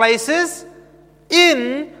heavenly places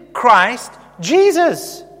in Christ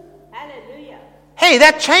Jesus. Hallelujah. Hey,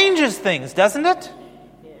 that changes things, doesn't it?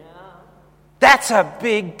 That's a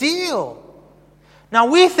big deal. Now,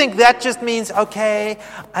 we think that just means, okay,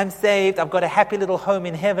 I'm saved, I've got a happy little home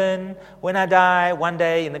in heaven. When I die, one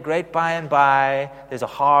day in the great by and by, there's a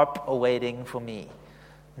harp awaiting for me.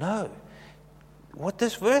 No. What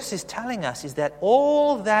this verse is telling us is that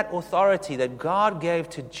all that authority that God gave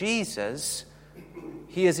to Jesus,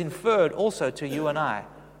 he has inferred also to you and I.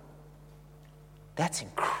 That's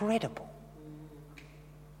incredible.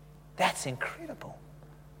 That's incredible.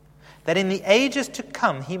 That in the ages to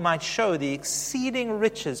come, he might show the exceeding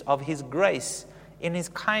riches of his grace in his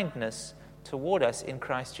kindness toward us in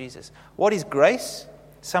Christ Jesus. What is grace?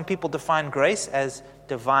 Some people define grace as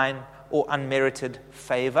divine or unmerited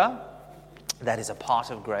favor. That is a part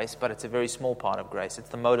of grace, but it's a very small part of grace. It's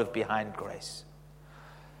the motive behind grace.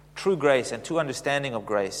 True grace and true understanding of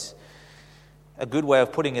grace, a good way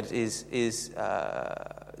of putting it is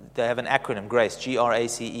they have an acronym, GRACE,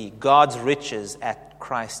 G-R-A-C-E, God's riches at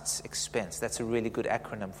Christ's expense. That's a really good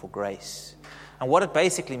acronym for grace. And what it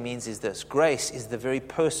basically means is this: grace is the very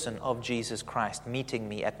person of Jesus Christ meeting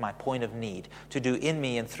me at my point of need to do in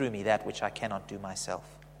me and through me that which I cannot do myself.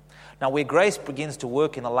 Now, where grace begins to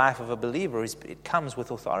work in the life of a believer is it comes with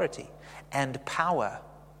authority and power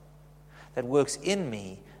that works in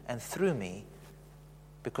me and through me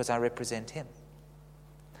because I represent him.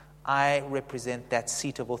 I represent that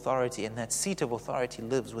seat of authority, and that seat of authority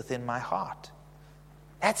lives within my heart.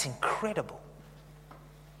 That's incredible.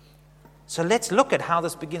 So let's look at how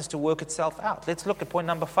this begins to work itself out. Let's look at point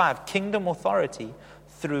number 5, kingdom authority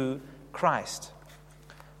through Christ.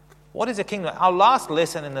 What is a kingdom? Our last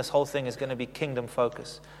lesson in this whole thing is going to be kingdom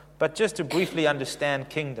focus. But just to briefly understand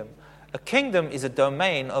kingdom, a kingdom is a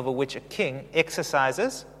domain over which a king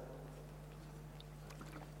exercises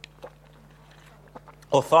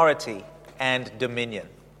authority and dominion.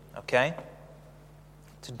 Okay?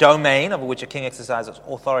 It's a domain over which a king exercises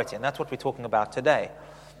authority, and that's what we're talking about today.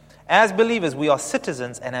 As believers, we are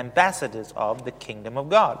citizens and ambassadors of the kingdom of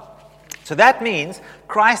God. So that means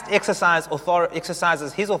Christ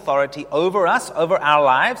exercises his authority over us, over our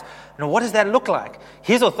lives. And what does that look like?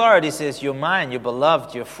 His authority says, you're mine, you're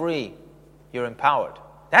beloved, you're free, you're empowered.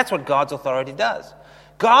 That's what God's authority does.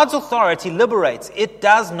 God's authority liberates. It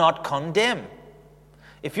does not condemn.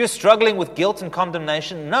 If you're struggling with guilt and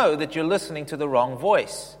condemnation, know that you're listening to the wrong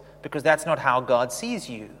voice, because that's not how God sees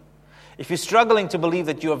you. If you're struggling to believe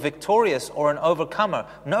that you're victorious or an overcomer,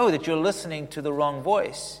 know that you're listening to the wrong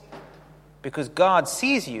voice, because God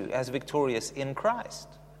sees you as victorious in Christ,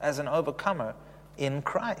 as an overcomer in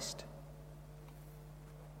Christ.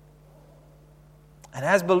 And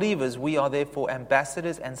as believers, we are therefore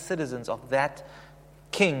ambassadors and citizens of that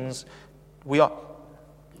king's, we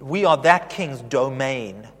are that king's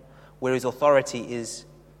domain, where his authority is,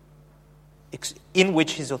 in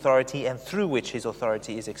which his authority and through which his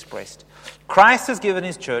authority is expressed. Christ has given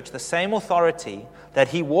his church the same authority that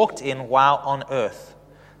he walked in while on earth,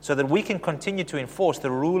 so that we can continue to enforce the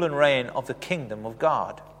rule and reign of the kingdom of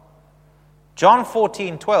God. John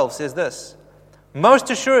 14:12 says this, "Most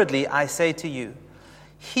assuredly I say to you,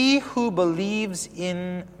 he who believes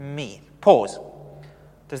in me." Pause.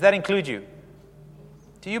 Does that include you?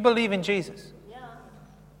 Do you believe in Jesus?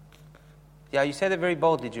 Yeah, you say that very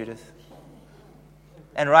boldly, Judith.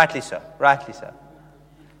 And rightly so, rightly so.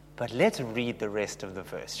 But let's read the rest of the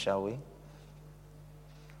verse, shall we?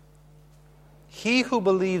 He who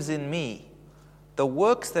believes in me, the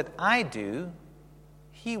works that I do,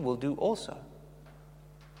 he will do also.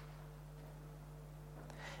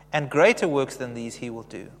 And greater works than these he will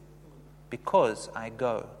do, because I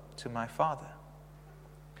go to my Father.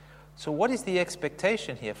 So what is the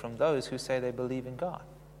expectation here from those who say they believe in God?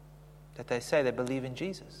 That they say they believe in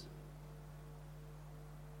Jesus?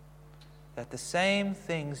 That the same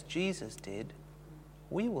things Jesus did,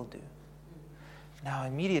 we will do. Now,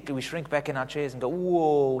 immediately we shrink back in our chairs and go,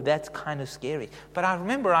 whoa, that's kind of scary. But I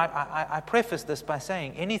remember I prefaced this by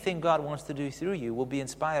saying anything God wants to do through you will be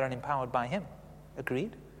inspired and empowered by him.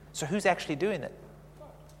 Agreed? So who's actually doing it?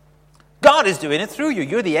 God is doing it through you.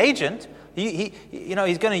 You're the agent. He's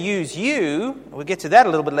going to use you. We'll get to that a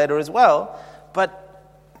little bit later as well.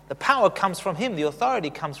 But the power comes from him. The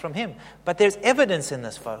authority comes from him. But there's evidence in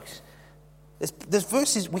this, folks. This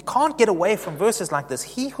verses, we can't get away from verses like this.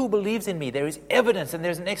 He who believes in me, there is evidence and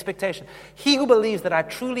there's an expectation. He who believes that I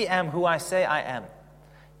truly am who I say I am,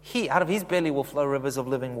 out of his belly will flow rivers of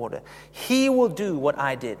living water. He will do what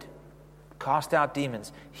I did. Cast out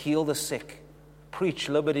demons, heal the sick, preach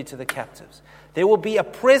liberty to the captives. There will be a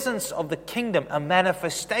presence of the kingdom, a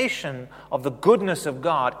manifestation of the goodness of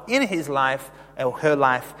God in his life or her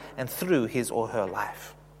life and through his or her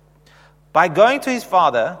life. By going to his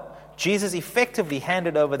Father, Jesus effectively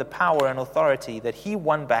handed over the power and authority that he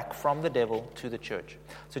won back from the devil to the church.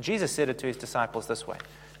 So Jesus said it to his disciples this way.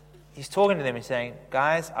 He's talking to them and saying,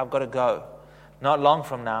 guys, I've got to go. Not long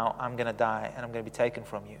from now, I'm going to die and I'm going to be taken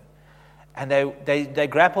from you. And they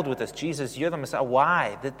grappled with this. Jesus, you're the Messiah.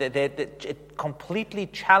 Why? It completely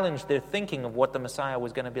challenged their thinking of what the Messiah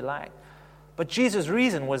was going to be like. But Jesus'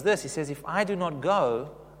 reason was this. He says, if I do not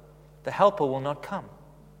go, the helper will not come.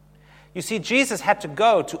 You see, Jesus had to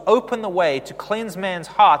go to open the way to cleanse man's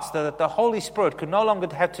hearts so that the Holy Spirit could no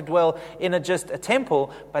longer have to dwell in just a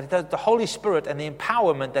temple, but that the Holy Spirit and the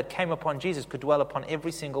empowerment that came upon Jesus could dwell upon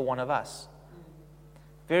every single one of us.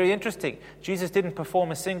 Very interesting. Jesus didn't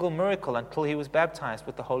perform a single miracle until he was baptized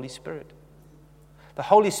with the Holy Spirit. The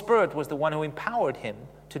Holy Spirit was the one who empowered him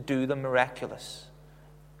to do the miraculous,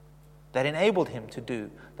 that enabled him to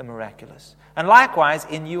do the miraculous. And likewise,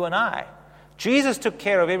 in you and I, Jesus took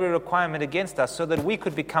care of every requirement against us so that we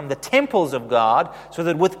could become the temples of God, so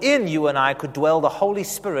that within you and I could dwell the Holy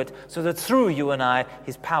Spirit, so that through you and I,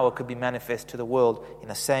 his power could be manifest to the world in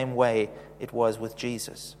the same way it was with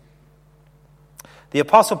Jesus. The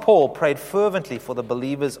Apostle Paul prayed fervently for the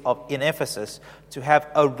believers in Ephesus to have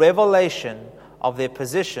a revelation of their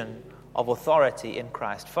position of authority in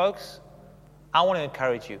Christ. Folks, I want to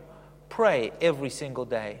encourage you. Pray every single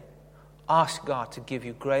day. Ask God to give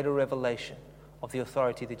you greater revelation of the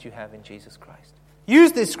authority that you have in Jesus Christ.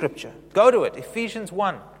 Use this scripture. Go to it. Ephesians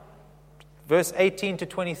 1, verse 18 to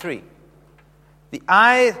 23.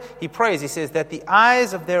 He prays, he says, that the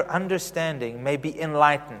eyes of their understanding may be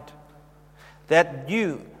enlightened, that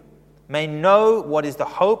you may know what is the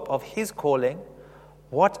hope of His calling,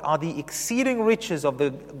 what are the exceeding riches of the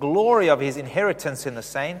glory of His inheritance in the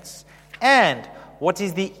saints, and what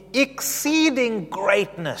is the exceeding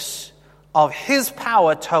greatness of His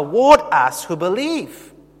power toward us who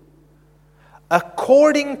believe,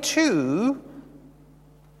 according to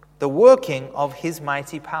the working of His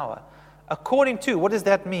mighty power. According to, what does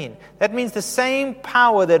that mean? That means the same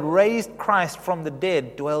power that raised Christ from the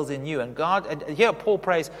dead dwells in you. And God, here Paul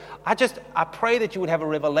prays, I pray that you would have a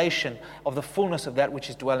revelation of the fullness of that which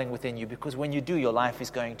is dwelling within you, because when you do, your life is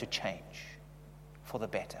going to change for the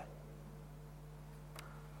better.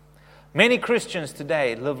 Many Christians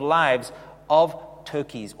today live lives of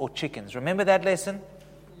turkeys or chickens. Remember that lesson?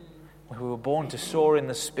 We were born to soar in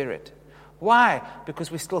the Spirit. Why?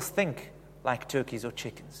 Because we still think like turkeys or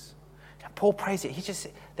chickens. Paul prays it. He just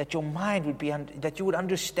said that your mind would be, that you would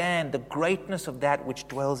understand the greatness of that which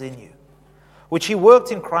dwells in you, which He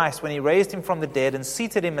worked in Christ when He raised Him from the dead and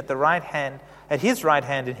seated Him at His right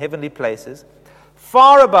hand in heavenly places,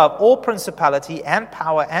 far above all principality and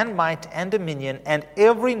power and might and dominion and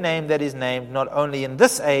every name that is named, not only in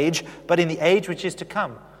this age, but in the age which is to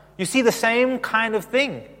come. You see the same kind of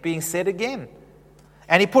thing being said again.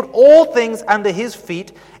 And He put all things under His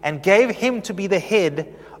feet and gave Him to be the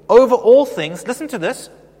head over all things, listen to this,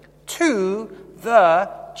 to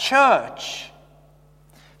the church.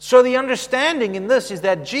 So the understanding in this is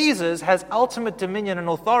that Jesus has ultimate dominion and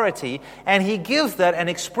authority, and He gives that and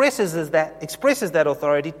expresses that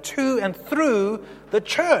authority to and through the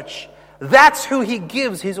church. That's who He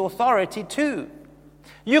gives His authority to.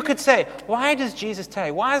 You could say, why does Jesus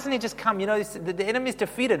tarry? Why doesn't He just come? The enemy is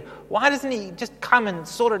defeated. Why doesn't He just come and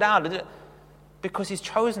sort it out? Because He's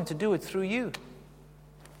chosen to do it through you.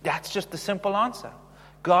 That's just the simple answer.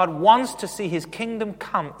 God wants to see His kingdom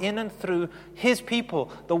come in and through His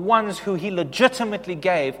people, the ones who He legitimately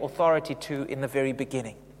gave authority to in the very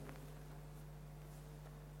beginning.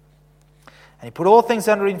 And He put all things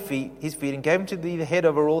under His feet and gave Him to be the head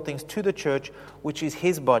over all things to the church, which is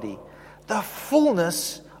His body, the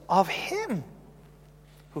fullness of Him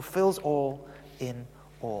who fills all in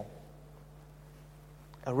all.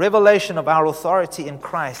 A revelation of our authority in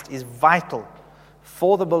Christ is vital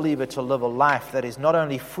for the believer to live a life that is not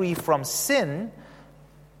only free from sin,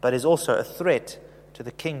 but is also a threat to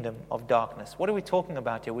the kingdom of darkness. What are we talking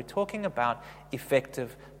about here? We're talking about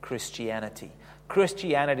effective Christianity.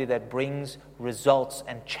 Christianity that brings results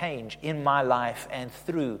and change in my life and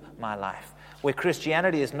through my life. Where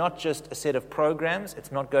Christianity is not just a set of programs,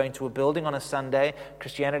 it's not going to a building on a Sunday.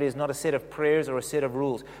 Christianity is not a set of prayers or a set of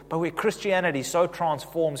rules. But where Christianity so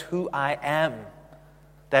transforms who I am,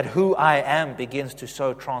 that who I am begins to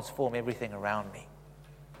so transform everything around me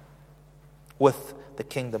with the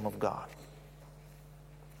kingdom of God.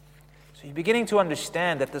 So you're beginning to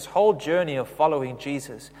understand that this whole journey of following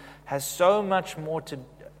Jesus has so much more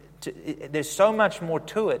there's so much more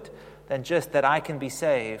to it than just that I can be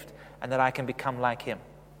saved and that I can become like Him.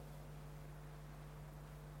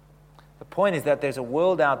 The point is that there's a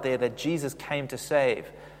world out there that Jesus came to save.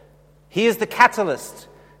 He is the catalyst.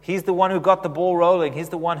 He's the one who got the ball rolling. He's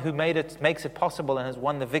the one who makes it possible and has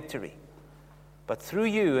won the victory. But through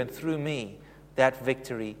you and through me, that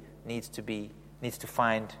victory needs to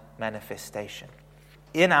find manifestation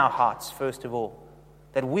in our hearts, first of all,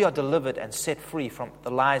 that we are delivered and set free from the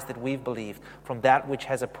lies that we've believed, from that which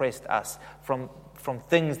has oppressed us, from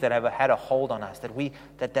things that have had a hold on us,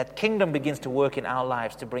 that kingdom begins to work in our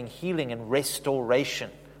lives to bring healing and restoration,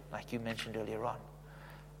 like you mentioned earlier on.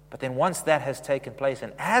 But then once that has taken place,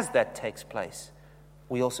 and as that takes place,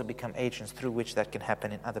 we also become agents through which that can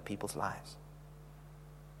happen in other people's lives.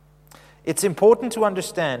 It's important to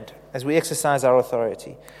understand, as we exercise our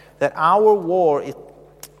authority, that our war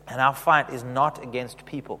and our fight is not against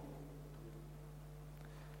people,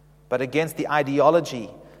 but against the ideology,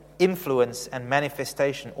 influence, and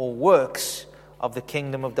manifestation or works of the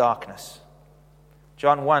kingdom of darkness.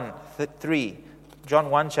 John 1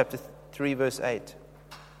 chapter 3, verse 8.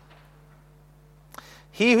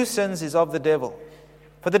 He who sins is of the devil,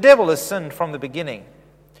 for the devil has sinned from the beginning.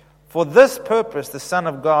 For this purpose the Son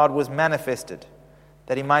of God was manifested,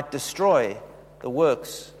 that He might destroy the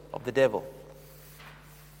works of the devil.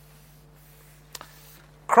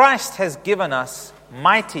 Christ has given us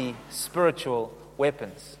mighty spiritual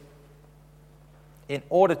weapons in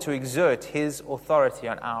order to exert His authority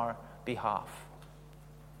on our behalf.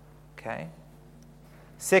 Okay?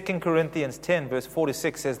 2 Corinthians 10 verse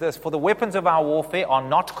 4-6 says this, "For the weapons of our warfare are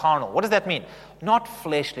not carnal." What does that mean? Not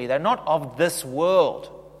fleshly. They're not of this world.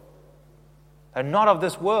 They're not of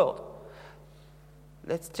this world.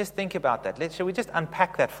 Let's just think about that. Shall we just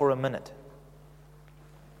unpack that for a minute?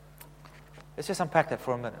 Let's just unpack that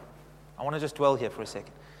for a minute. I want to just dwell here for a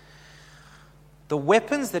second. The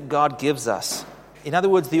weapons that God gives us, in other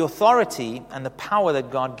words, the authority and the power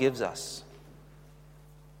that God gives us,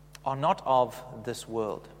 are not of this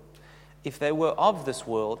world. If they were of this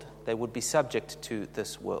world, they would be subject to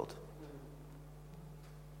this world,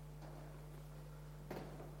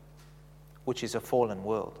 which is a fallen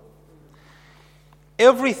world.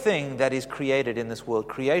 Everything that is created in this world,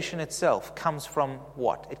 creation itself, comes from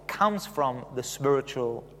what? It comes from the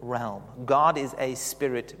spiritual realm. God is a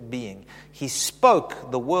spirit being. He spoke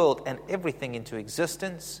the world and everything into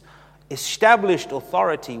existence, established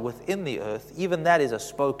authority within the earth. Even that is a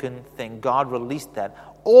spoken thing. God released that.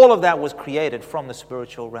 All of that was created from the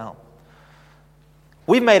spiritual realm.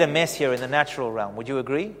 We've made a mess here in the natural realm. Would you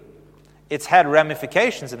agree? It's had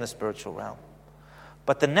ramifications in the spiritual realm.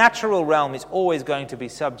 But the natural realm is always going to be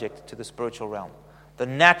subject to the spiritual realm. The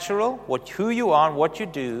natural, who you are and what you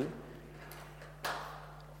do,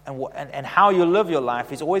 and how you live your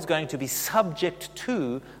life is always going to be subject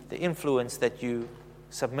to the influence that you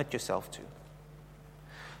submit yourself to.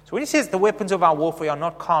 So when he says the weapons of our warfare are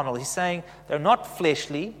not carnal, he's saying they're not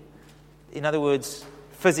fleshly, in other words,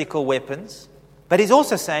 physical weapons, but he's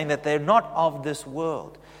also saying that they're not of this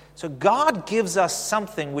world. So God gives us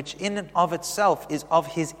something which in and of itself is of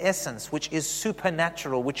His essence, which is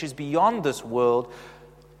supernatural, which is beyond this world,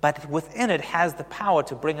 but within it has the power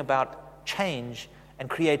to bring about change and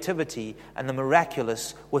creativity and the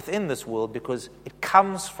miraculous within this world, because it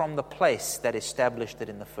comes from the place that established it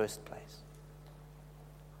in the first place.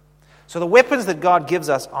 So the weapons that God gives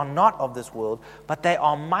us are not of this world, but they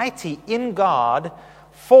are mighty in God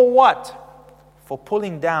for what? For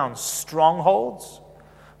pulling down strongholds,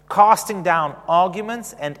 casting down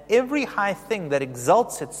arguments, and every high thing that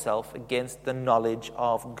exalts itself against the knowledge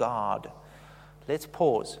of God. Let's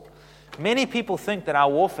pause. Many people think that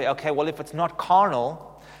our warfare, okay, well, if it's not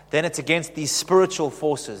carnal, then it's against these spiritual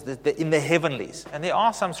forces in the heavenlies. And there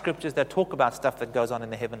are some scriptures that talk about stuff that goes on in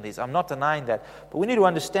the heavenlies. I'm not denying that. But we need to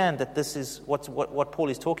understand that this is what Paul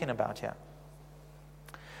is talking about here.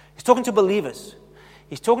 He's talking to believers.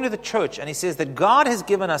 He's talking to the church, and he says that God has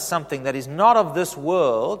given us something that is not of this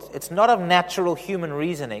world. It's not of natural human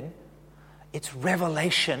reasoning. It's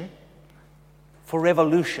revelation for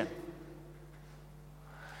revolution.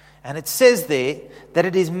 And it says there that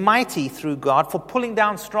it is mighty through God for pulling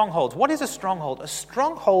down strongholds. What is a stronghold? A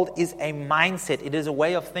stronghold is a mindset. It is a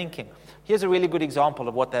way of thinking. Here's a really good example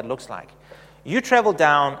of what that looks like. You travel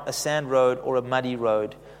down a sand road or a muddy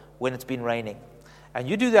road when it's been raining. And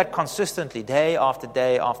you do that consistently, day after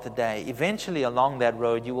day after day. Eventually along that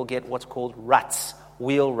road you will get what's called ruts,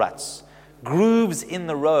 wheel ruts. Grooves in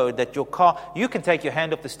the road that your car, you can take your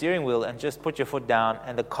hand off the steering wheel and just put your foot down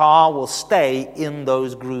and the car will stay in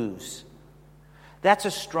those grooves. That's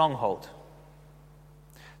a stronghold.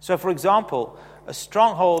 So for example, a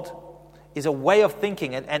stronghold is a way of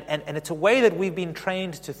thinking, and it's a way that we've been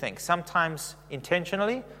trained to think, sometimes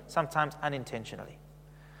intentionally, sometimes unintentionally.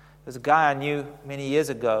 There's a guy I knew many years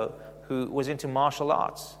ago who was into martial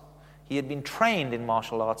arts. He had been trained in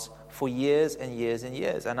martial arts for years and years and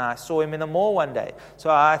years. And I saw him in the mall one day.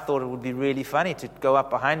 So I thought it would be really funny to go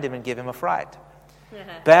up behind him and give him a fright.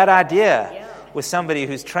 Bad idea with somebody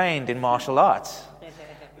who's trained in martial arts.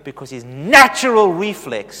 Because his natural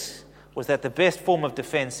reflex was that the best form of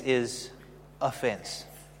defense is offense.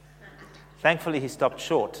 Thankfully, he stopped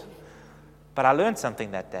short. But I learned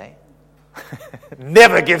something that day.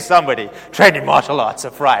 Never give somebody trained in martial arts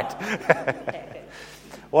a fright.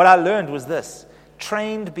 What I learned was this.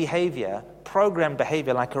 Trained behavior, programmed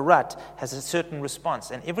behavior like a rut, has a certain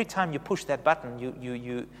response. And every time you push that button,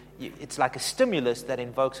 it's like a stimulus that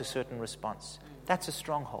invokes a certain response. That's a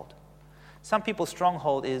stronghold. Some people's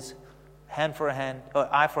stronghold is hand for a hand, or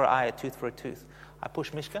eye for an eye, a tooth for a tooth. I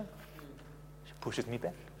push Mishka, she pushes me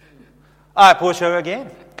back. I push her again.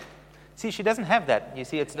 See, she doesn't have that. You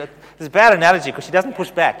see, it's a bad analogy because she doesn't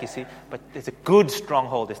push back, you see. But there's a good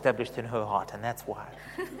stronghold established in her heart, and that's why.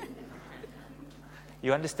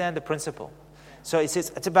 You understand the principle? So it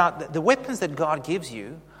says it's about the weapons that God gives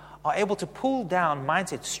you are able to pull down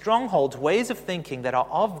mindsets, strongholds, ways of thinking that are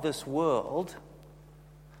of this world,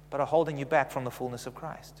 but are holding you back from the fullness of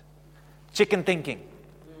Christ. Chicken thinking.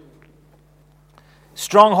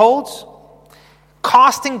 Strongholds,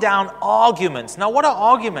 casting down arguments. Now, what are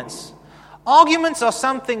arguments? Arguments are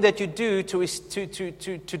something that you do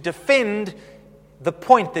to defend the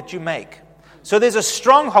point that you make. So there's a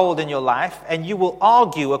stronghold in your life, and you will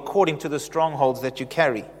argue according to the strongholds that you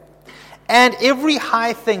carry. And every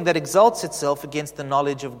high thing that exalts itself against the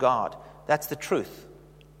knowledge of God. That's the truth.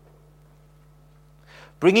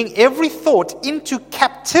 Bringing every thought into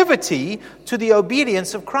captivity to the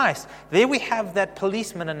obedience of Christ. There we have that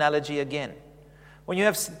policeman analogy again. When you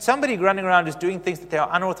have somebody running around who's doing things that they are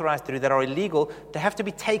unauthorized to do, that are illegal, they have to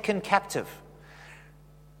be taken captive.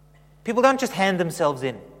 People don't just hand themselves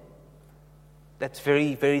in. That's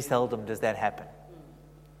very, very seldom does that happen.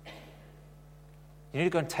 You need to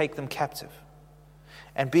go and take them captive.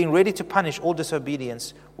 And being ready to punish all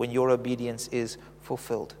disobedience when your obedience is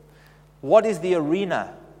fulfilled. What is the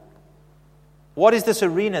arena? What is this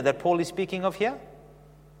arena that Paul is speaking of here?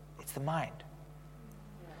 It's the mind.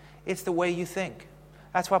 It's the way you think.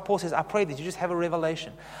 That's why Paul says, I pray that you just have a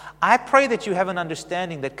revelation. I pray that you have an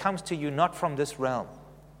understanding that comes to you not from this realm.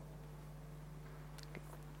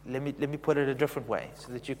 Let me put it a different way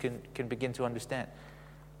so that you can begin to understand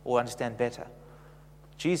or understand better.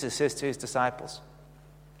 Jesus says to his disciples,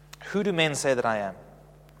 who do men say that I am?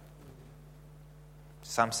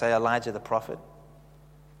 Some say Elijah the prophet.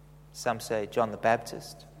 Some say John the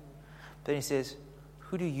Baptist. Then he says,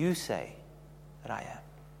 who do you say that I am?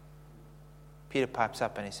 Peter pipes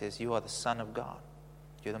up and he says, you are the Son of God.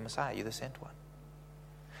 You're the Messiah. You're the sent one.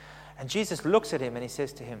 And Jesus looks at him and he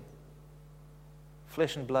says to him,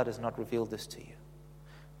 flesh and blood has not revealed this to you.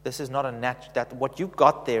 This is not that what you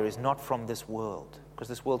got there is not from this world, because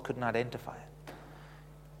this world couldn't identify it.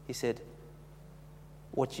 He said,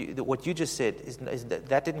 what you just said is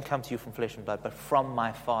that didn't come to you from flesh and blood, but from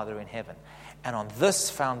my Father in heaven. And on this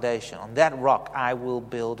foundation, on that rock, I will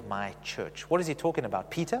build my church. What is he talking about?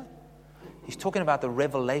 Peter? He's talking about the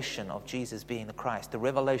revelation of Jesus being the Christ, the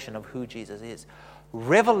revelation of who Jesus is.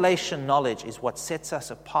 Revelation knowledge is what sets us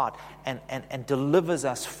apart and delivers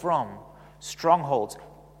us from strongholds,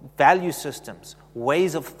 value systems,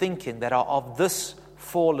 ways of thinking that are of this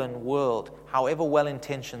fallen world, however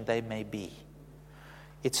well-intentioned they may be.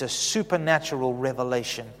 It's a supernatural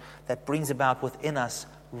revelation that brings about within us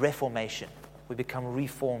reformation. We become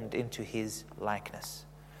reformed into his likeness.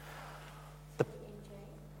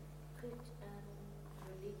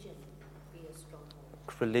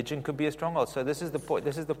 Religion could be a stronghold. So this is the point.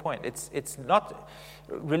 It's not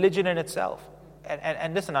religion in itself.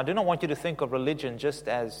 And listen, I do not want you to think of religion just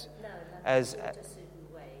as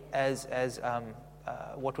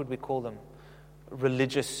what would we call them?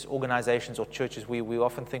 Religious organizations or churches. We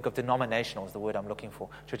often think of denominational is the word I'm looking for.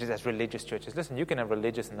 Churches as religious churches. Listen, you can have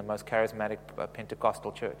religious in the most charismatic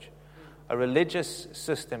Pentecostal church. A religious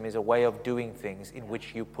system is a way of doing things in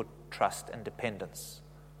which you put trust and dependence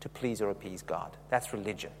to please or appease God. That's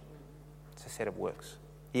religion. It's a set of works.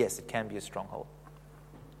 Yes, it can be a stronghold.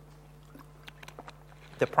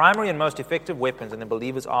 The primary and most effective weapons in the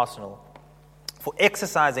believer's arsenal for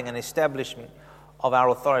exercising and establishing of our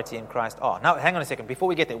authority in Christ are. Now, hang on a second. Before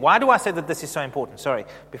we get there, why do I say that this is so important? Sorry,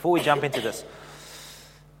 before we jump into this.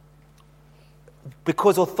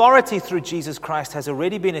 Because authority through Jesus Christ has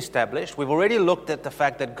already been established. We've already looked at the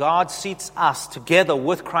fact that God seats us together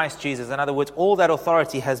with Christ Jesus. In other words, all that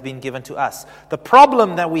authority has been given to us. The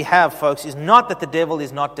problem that we have, folks, is not that the devil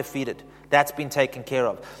is not defeated. That's been taken care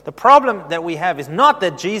of. The problem that we have is not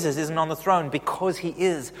that Jesus isn't on the throne, because he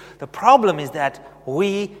is. The problem is that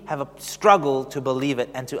we have a struggle to believe it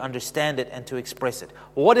and to understand it and to express it.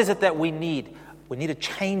 What is it that we need? We need to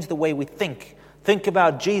change the way we think. Think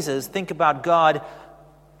about Jesus, think about God,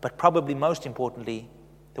 but probably most importantly,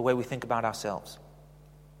 the way we think about ourselves.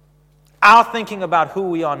 Our thinking about who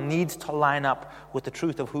we are needs to line up with the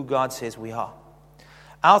truth of who God says we are.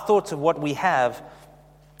 Our thoughts of what we have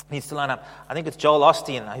needs to line up. I think it's Joel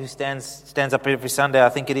Osteen who stands up every Sunday, I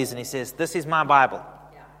think it is, and he says, this is my Bible.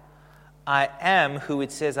 I am who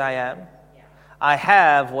it says I am. I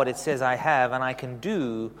have what it says I have, and I can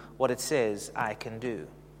do what it says I can do.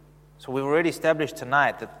 So we've already established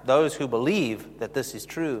tonight that those who believe that this is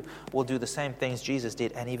true will do the same things Jesus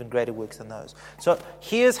did and even greater works than those. So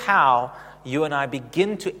here's how you and I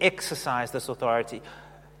begin to exercise this authority.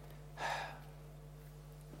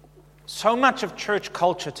 So much of church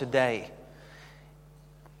culture today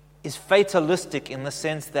is fatalistic in the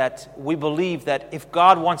sense that we believe that if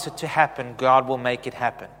God wants it to happen, God will make it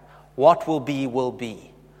happen. What will be, will be.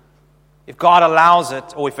 If God allows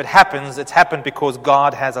it, or if it happens, it's happened because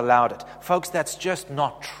God has allowed it. Folks, that's just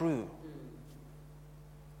not true.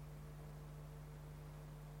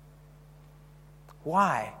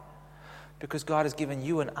 Why? Because God has given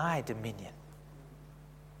you and I dominion.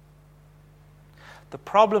 The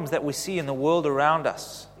problems that we see in the world around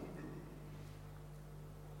us,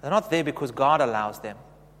 they're not there because God allows them.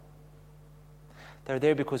 They're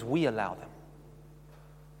there because we allow them.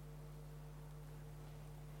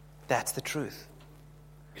 That's the truth.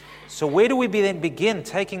 So where do we then begin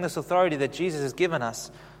taking this authority that Jesus has given us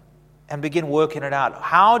and begin working it out?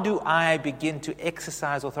 How do I begin to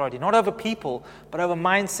exercise authority? Not over people, but over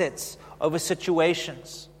mindsets, over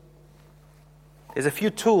situations. There's a few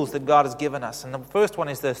tools that God has given us. And the first one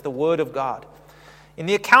is this, the Word of God. In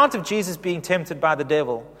the account of Jesus being tempted by the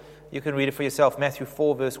devil, you can read it for yourself, Matthew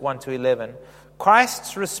 4, verse 1 to 11.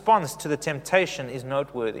 Christ's response to the temptation is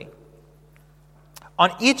noteworthy.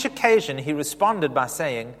 On each occasion, he responded by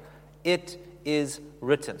saying, "It is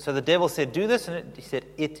written." So the devil said, "Do this," and he said,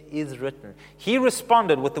 "It is written." He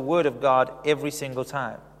responded with the Word of God every single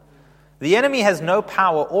time. The enemy has no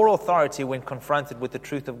power or authority when confronted with the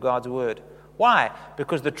truth of God's Word. Why?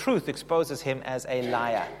 Because the truth exposes him as a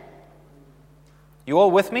liar. You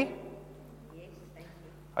all with me? Yes, thank you.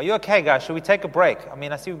 Are you okay, guys? Should we take a break? I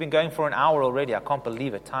mean, I see we've been going for an hour already. I can't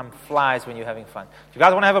believe it. Time flies when you're having fun. Do you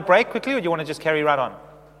guys want to have a break quickly, or do you want to just carry right on?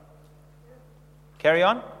 Carry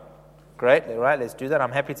on? Great. All right, let's do that.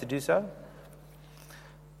 I'm happy to do so.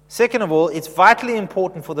 Second of all, it's vitally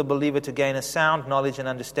important for the believer to gain a sound knowledge and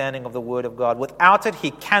understanding of the Word of God. Without it,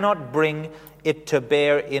 he cannot bring it to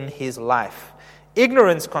bear in his life.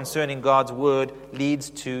 Ignorance concerning God's Word leads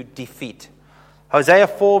to defeat. Hosea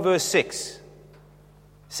 4 verse 6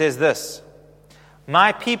 says this,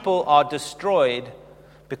 "My people are destroyed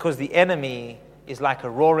because the enemy is like a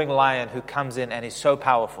roaring lion who comes in and is so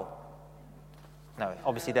powerful." No,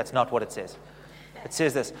 obviously that's not what it says. It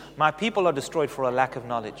says this, "My people are destroyed for a lack of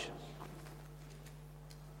knowledge."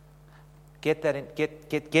 Get that in,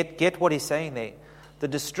 get what he's saying there. The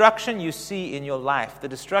destruction you see in your life, the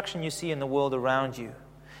destruction you see in the world around you,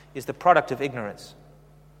 is the product of ignorance.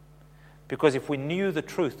 Because if we knew the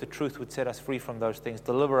truth would set us free from those things,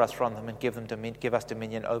 deliver us from them, and give us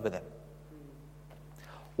dominion over them.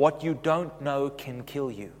 What you don't know can kill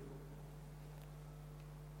you.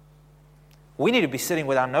 We need to be sitting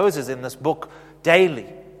with our noses in this book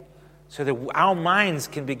daily so that our minds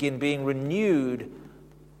can begin being renewed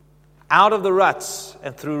out of the ruts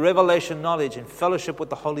and through revelation knowledge and fellowship with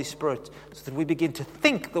the Holy Spirit, so that we begin to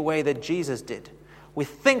think the way that Jesus did. We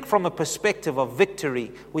think from a perspective of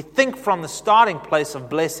victory. We think from the starting place of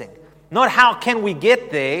blessing. Not how can we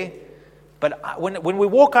get there, but when we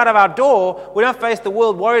walk out of our door, we don't face the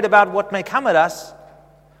world worried about what may come at us.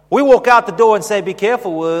 We walk out the door and say, "Be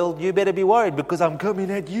careful, world, you better be worried because I'm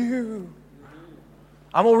coming at you.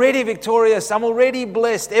 I'm already victorious. I'm already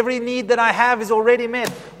blessed. Every need that I have is already met."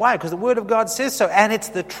 Why? Because the Word of God says so, and it's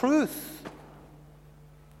the truth.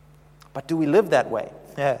 But do we live that way?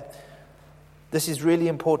 Yeah. This is really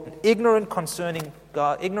important. Ignorance concerning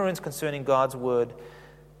God's Word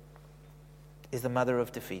is the mother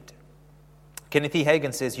of defeat. Kenneth E.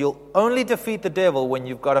 Hagin says, "You'll only defeat the devil when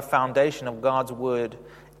you've got a foundation of God's Word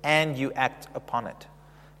and you act upon it."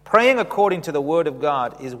 Praying according to the Word of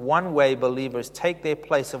God is one way believers take their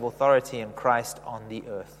place of authority in Christ on the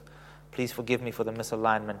earth. Please forgive me for the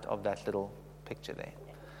misalignment of that little picture there.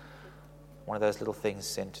 One of those little things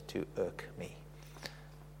sent to irk me.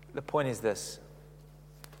 The point is this.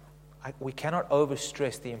 We cannot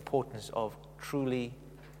overstress the importance of truly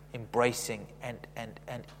embracing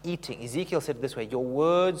and eating. Ezekiel said it this way, "Your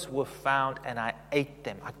words were found and I ate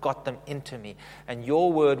them. I got them into me. And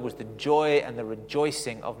your word was the joy and the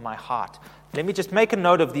rejoicing of my heart." Let me just make a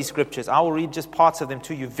note of these scriptures. I will read just parts of them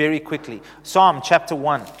to you very quickly. Psalm chapter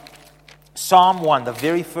 1. Psalm 1, the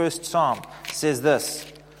very first psalm, says this.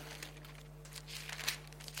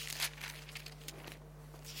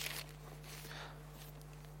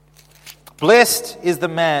 "Blessed is the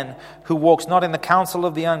man who walks not in the counsel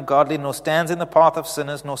of the ungodly, nor stands in the path of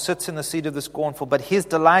sinners, nor sits in the seat of the scornful, but his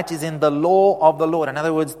delight is in the law of the Lord." In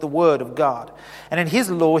other words, the Word of God. "And in his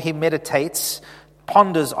law he meditates,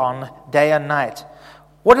 ponders on day and night."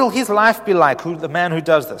 What will his life be like, the man who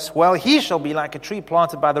does this? "Well, he shall be like a tree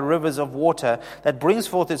planted by the rivers of water that brings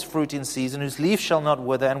forth its fruit in season, whose leaf shall not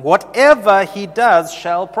wither, and whatever he does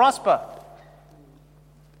shall prosper."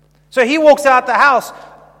 So he walks out the house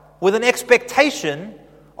with an expectation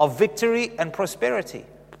of victory and prosperity,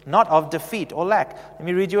 not of defeat or lack. Let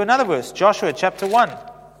me read you another verse. Joshua chapter 1,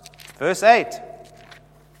 verse 8.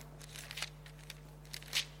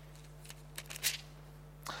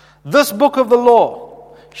 "This book of the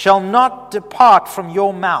law shall not depart from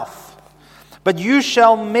your mouth, but you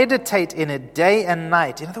shall meditate in it day and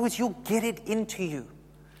night." In other words, you'll get it into you.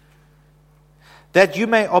 that you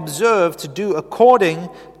may observe to do according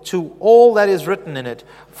to all that is written in it.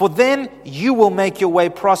 For then you will make your way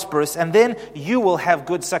prosperous, and then you will have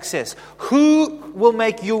good success. Who will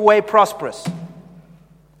make your way prosperous?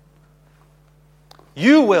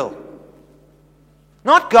 You will.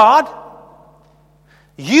 Not God.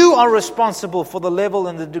 You are responsible for the level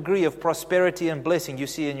and the degree of prosperity and blessing you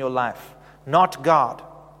see in your life, not God.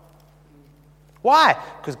 Why?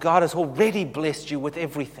 Because God has already blessed you with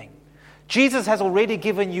everything. Jesus has already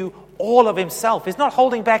given you all of Himself. He's not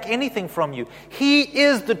holding back anything from you. He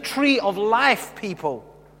is the tree of life, people.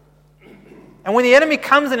 And when the enemy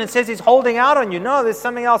comes in and says he's holding out on you, no, there's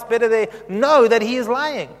something else better there, know that he is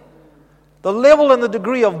lying. The level and the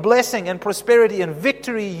degree of blessing and prosperity and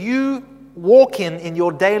victory you walk in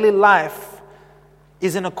your daily life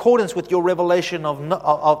is in accordance with your revelation of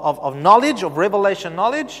knowledge, of revelation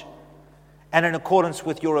knowledge, and in accordance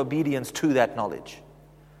with your obedience to that knowledge.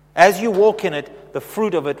 As you walk in it, the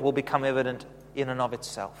fruit of it will become evident in and of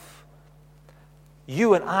itself.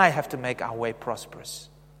 You and I have to make our way prosperous.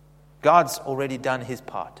 God's already done His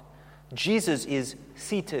part. Jesus is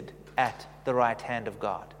seated at the right hand of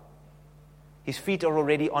God. His feet are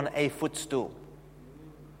already on a footstool.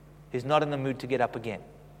 He's not in the mood to get up again.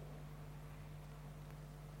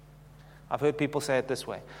 I've heard people say it this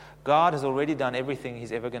way: God has already done everything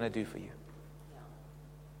He's ever going to do for you.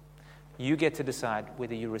 You get to decide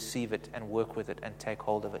whether you receive it and work with it and take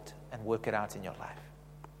hold of it and work it out in your life.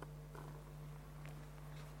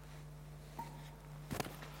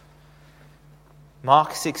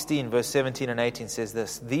 Mark 16, verse 17 and 18 says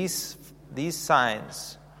this: These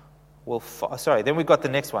signs will then we've got the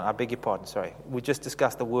next one. I beg your pardon. Sorry. We just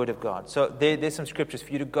discussed the Word of God. So there's some scriptures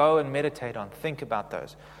for you to go and meditate on. Think about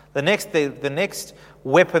those. The next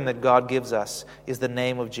weapon that God gives us is the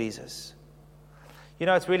name of Jesus. You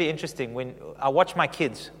know, it's really interesting. When I watch my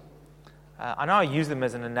kids, I know I use them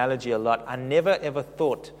as an analogy a lot. I never ever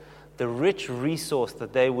thought the rich resource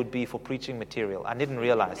that they would be for preaching material. I didn't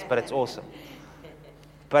realize, but it's awesome.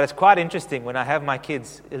 But it's quite interesting when I have my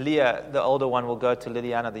kids. Leah, the older one, will go to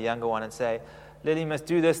Liliana, the younger one, and say, Lily, you must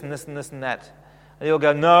do this and this and this and that. And they'll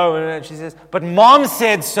go, no. And she says, but Mom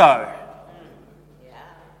said so. Yeah.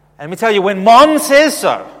 And let me tell you, when Mom says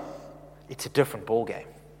so, it's a different ballgame.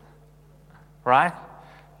 Right?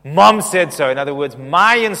 Mom said so. In other words,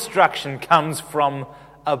 my instruction comes from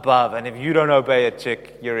above. And if you don't obey it,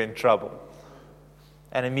 chick, you're in trouble.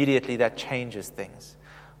 And immediately that changes things.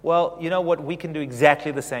 Well, you know what? We can do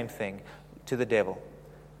exactly the same thing to the devil.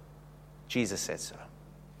 Jesus said so.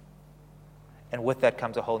 And with that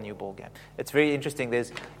comes a whole new ballgame. It's very interesting.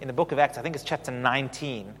 There's, in the book of Acts, I think it's chapter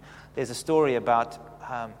 19, there's a story about,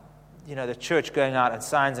 the church going out and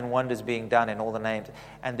signs and wonders being done in all the names.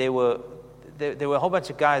 And there were a whole bunch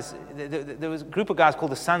of guys. There was a group of guys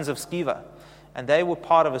called the Sons of Sceva. And they were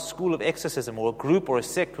part of a school of exorcism, or a group or a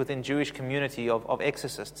sect within Jewish community of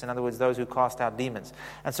exorcists. In other words, those who cast out demons.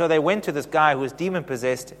 And so they went to this guy who was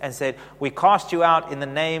demon-possessed and said, we cast you out in the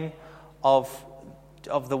name of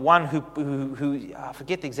the one who I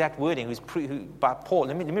forget the exact wording, by Paul.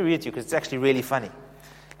 Let me read it to you, because it's actually really funny.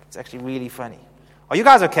 It's actually really funny. Are you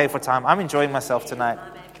guys okay for time? I'm enjoying myself tonight.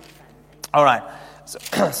 All right.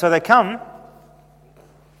 So they come.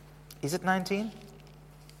 Is it 19?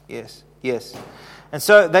 Yes. And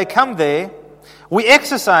so they come there. We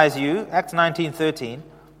exercise you, Acts 19:13,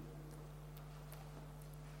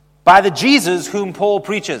 by the Jesus whom Paul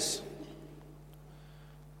preaches.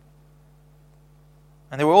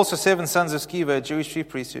 And there were also 7 sons of Sceva, a Jewish chief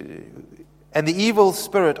priest. And the evil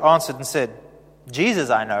spirit answered and said,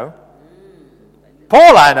 Jesus I know,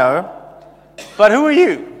 Paul I know, but who are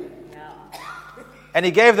you? And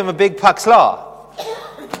he gave them a big paksla.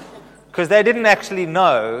 Because they didn't actually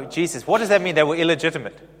know Jesus. What does that mean? They were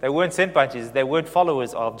illegitimate. They weren't sent by Jesus. They weren't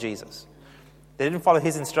followers of Jesus. They didn't follow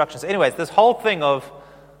His instructions. Anyways, this whole thing of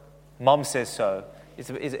Mom says so is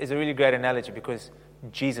a really great analogy, because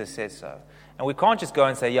Jesus said so. And we can't just go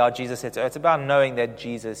and say, yeah, Jesus said so. It's about knowing that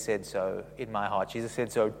Jesus said so in my heart. Jesus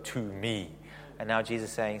said so to me. And now Jesus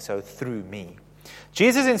is saying so through me.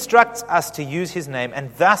 Jesus instructs us to use His name,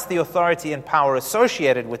 and thus the authority and power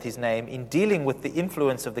associated with His name in dealing with the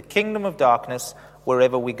influence of the kingdom of darkness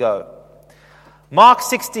wherever we go. Mark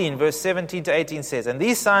 16, verse 17 to 18 says, and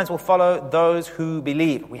these signs will follow those who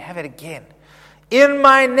believe. We have it again. In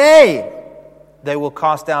my name they will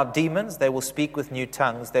cast out demons, they will speak with new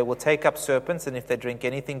tongues, they will take up serpents, and if they drink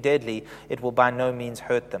anything deadly, it will by no means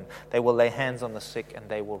hurt them. They will lay hands on the sick and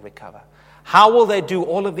they will recover. How will they do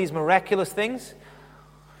all of these miraculous things?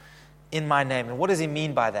 In my name. And what does He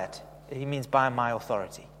mean by that? He means by my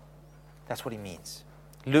authority. That's what He means.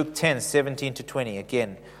 Luke 10, 17 to 20.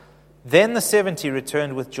 Again, Then the 70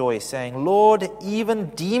 returned with joy, saying, Lord, even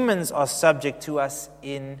demons are subject to us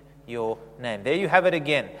in your name. There you have it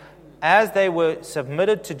again. As they were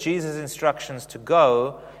submitted to Jesus' instructions to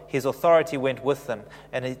go, his authority went with them.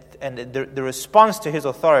 And the response to his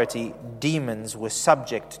authority, demons were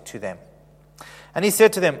subject to them. And he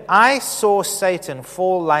said to them, I saw Satan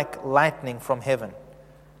fall like lightning from heaven.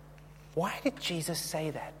 Why did Jesus say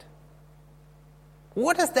that?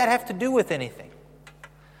 What does that have to do with anything?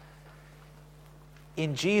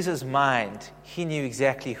 In Jesus' mind, he knew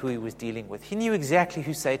exactly who he was dealing with. He knew exactly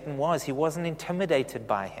who Satan was. He wasn't intimidated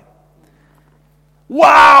by him.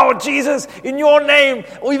 Wow, Jesus, in your name.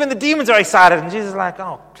 Or even the demons are excited. And Jesus is like,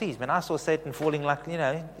 oh, please, man, I saw Satan falling like,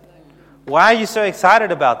 Why are you so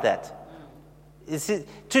excited about that?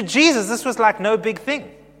 To Jesus, this was like no big thing.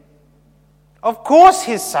 Of course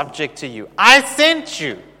he's subject to you. I sent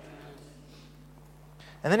you.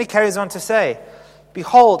 And then he carries on to say,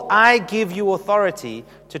 behold, I give you authority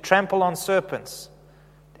to trample on serpents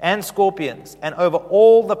and scorpions and over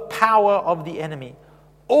all the power of the enemy.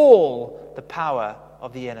 All the power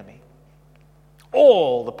of the enemy.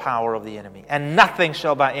 All the power of the enemy. And nothing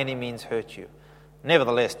shall by any means hurt you.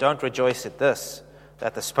 Nevertheless, don't rejoice at this,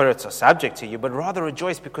 that the spirits are subject to you, but rather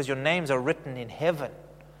rejoice because your names are written in heaven.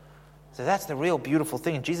 So that's the real beautiful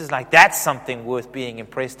thing. And Jesus is like, that's something worth being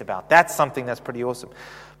impressed about. That's something that's pretty awesome.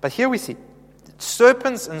 But here we see,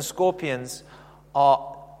 serpents and scorpions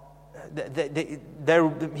are,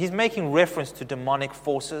 he's making reference to demonic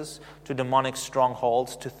forces, to demonic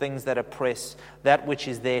strongholds, to things that oppress, that which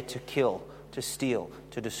is there to kill, to steal,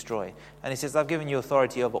 to destroy. And he says, I've given you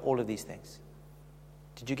authority over all of these things.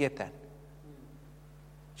 Did you get that?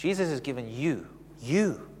 Jesus has given you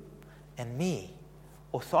and me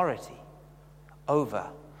authority over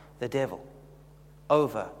the devil,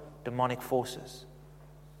 over demonic forces.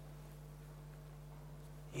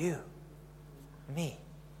 You, me.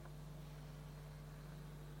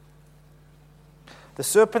 The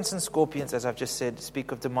serpents and scorpions, as I've just said,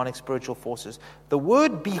 speak of demonic spiritual forces. The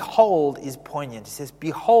word behold is poignant. It says,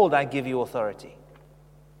 behold, I give you authority.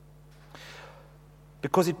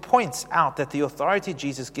 Because it points out that the authority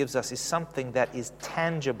Jesus gives us is something that is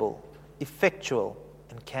tangible, effectual,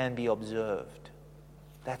 and can be observed.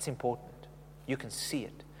 That's important. You can see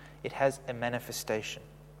it. It has a manifestation.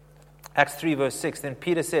 Acts 3 verse 6, then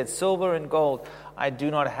Peter said, silver and gold I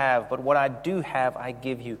do not have, but what I do have I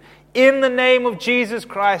give you. In the name of Jesus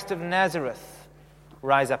Christ of Nazareth,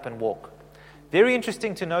 rise up and walk. Very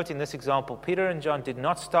interesting to note in this example, Peter and John did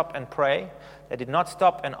not stop and pray. They did not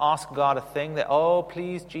stop and ask God a thing. Oh,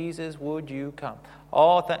 please, Jesus, would you come?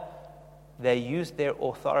 They used their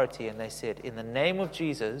authority and they said, in the name of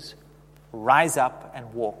Jesus, rise up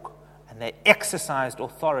and walk. And they exercised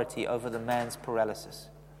authority over the man's paralysis.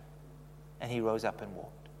 And he rose up and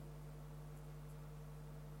walked.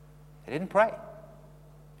 They didn't pray,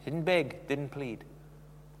 didn't beg, didn't plead,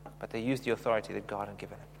 but they used the authority that God had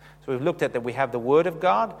given them. So we've looked at that we have the Word of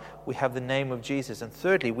God, we have the name of Jesus, and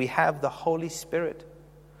thirdly, we have the Holy Spirit.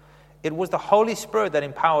 It was the Holy Spirit that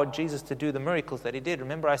empowered Jesus to do the miracles that he did.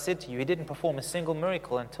 Remember, I said to you, he didn't perform a single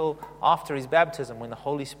miracle until after his baptism when the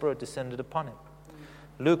Holy Spirit descended upon him.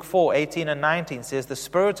 Luke 4:18 and 19 says, the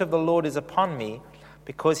Spirit of the Lord is upon me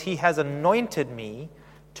because he has anointed me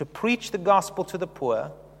to preach the gospel to the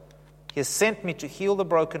poor. He has sent me to heal the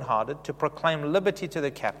brokenhearted, to proclaim liberty to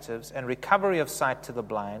the captives and recovery of sight to the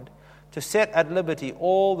blind, to set at liberty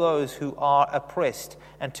all those who are oppressed,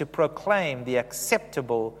 and to proclaim the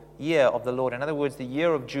acceptable year of the Lord. In other words, the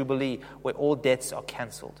year of Jubilee, where all debts are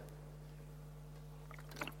cancelled.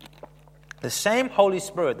 The same Holy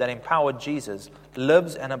Spirit that empowered Jesus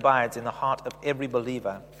lives and abides in the heart of every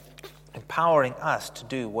believer, empowering us to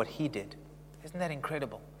do what he did. Isn't that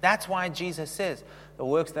incredible? That's why Jesus says, the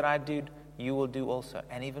works that I do, you will do also,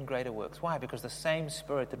 and even greater works. Why? Because the same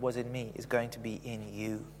Spirit that was in me is going to be in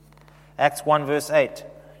you. Acts 1 verse 8.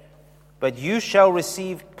 But you shall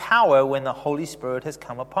receive power when the Holy Spirit has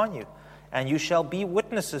come upon you, and you shall be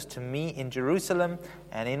witnesses to me in Jerusalem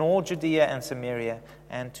and in all Judea and Samaria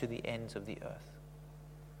and to the ends of the earth.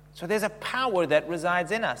 So there's a power that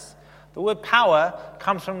resides in us. The word power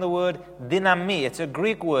comes from the word dynami. It's a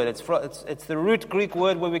Greek word. It's the root Greek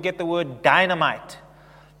word where we get the word dynamite.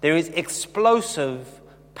 There is explosive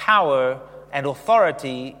power and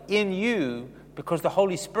authority in you because the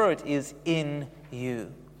Holy Spirit is in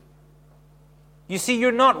you. You see,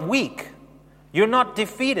 you're not weak. You're not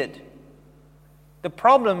defeated. The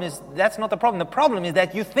problem is, that's not the problem. The problem is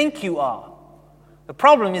that you think you are. The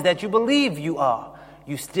problem is that you believe you are.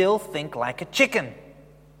 You still think like a chicken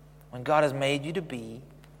when God has made you to be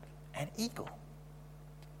an eagle.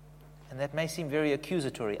 And that may seem very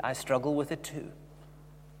accusatory. I struggle with it too.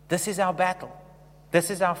 This is our battle.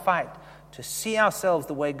 This is our fight. To see ourselves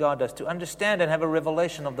the way God does, to understand and have a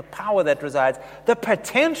revelation of the power that resides, the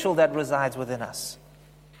potential that resides within us.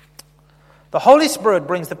 The Holy Spirit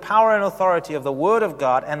brings the power and authority of the Word of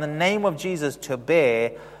God and the name of Jesus to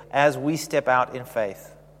bear as we step out in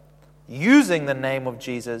faith. Using the name of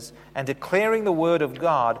Jesus and declaring the Word of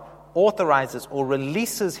God authorizes or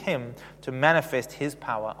releases Him to manifest His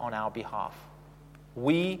power on our behalf.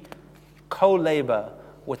 We co-labor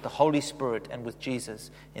with the Holy Spirit and with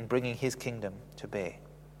Jesus in bringing His kingdom to bear.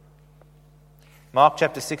 Mark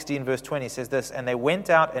chapter 16 verse 20 says this, "And they went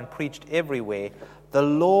out and preached everywhere, the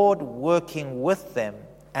Lord working with them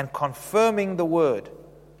and confirming the word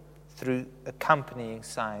through accompanying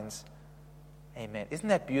signs." Amen. Isn't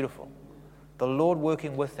that beautiful? The Lord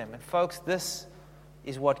working with them. And folks, this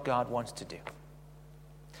is what God wants to do.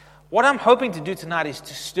 What I'm hoping to do tonight is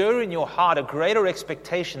to stir in your heart a greater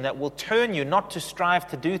expectation that will turn you not to strive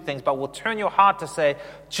to do things, but will turn your heart to say,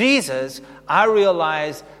 Jesus, I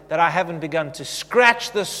realize that I haven't begun to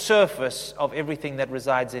scratch the surface of everything that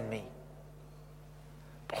resides in me.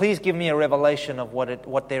 Please give me a revelation of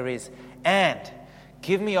what there is, and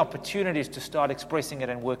give me opportunities to start expressing it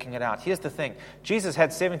and working it out. Here's the thing. Jesus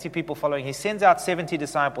had 70 people following. He sends out 70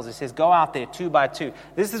 disciples. He says, go out there 2 by 2.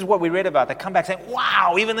 This is what we read about. They come back saying,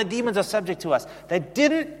 wow, even the demons are subject to us. They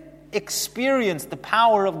didn't experience the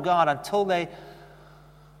power of God until they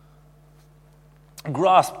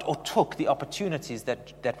grasped or took the opportunities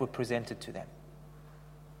that were presented to them.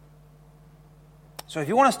 So if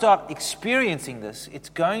you want to start experiencing this, it's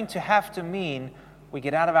going to have to mean we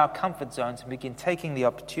get out of our comfort zones and begin taking the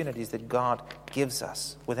opportunities that God gives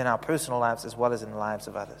us within our personal lives as well as in the lives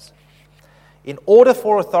of others. In order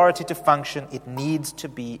for authority to function, it needs to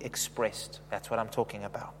be expressed. That's what I'm talking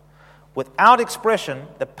about. Without expression,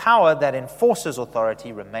 the power that enforces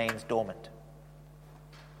authority remains dormant.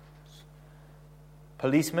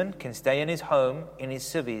 Policeman can stay in his home, in his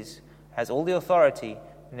civvies, has all the authority,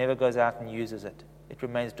 never goes out and uses it. It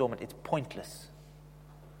remains dormant. It's pointless.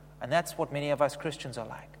 And that's what many of us Christians are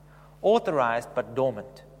like. Authorized but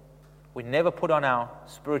dormant. We never put on our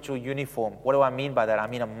spiritual uniform. What do I mean by that? I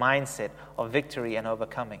mean a mindset of victory and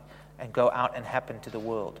overcoming, and go out and happen to the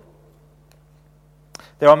world.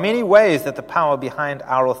 There are many ways that the power behind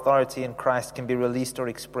our authority in Christ can be released or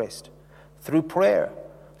expressed. Through prayer,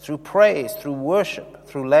 through praise, through worship,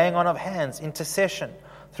 through laying on of hands, intercession,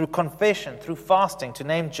 through confession, through fasting, to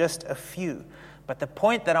name just a few. But the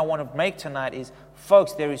point that I want to make tonight is,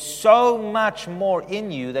 folks, there is so much more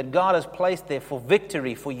in you that God has placed there for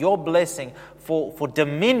victory, for your blessing, for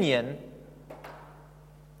dominion.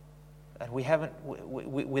 And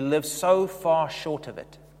we live so far short of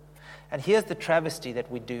it. And here's the travesty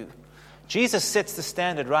that we do. Jesus sets the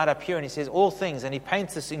standard right up here and He says all things, and He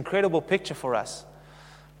paints this incredible picture for us.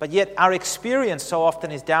 But yet our experience so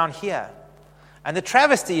often is down here. And the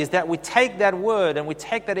travesty is that we take that word and we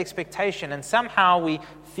take that expectation, and somehow we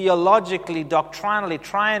theologically, doctrinally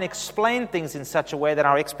try and explain things in such a way that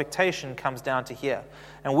our expectation comes down to here.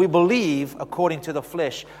 And we believe according to the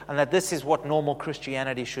flesh, and that this is what normal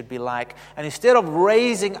Christianity should be like. And instead of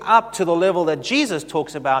raising up to the level that Jesus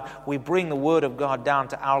talks about, we bring the Word of God down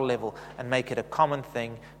to our level and make it a common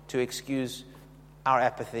thing to excuse our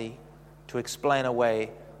apathy, to explain away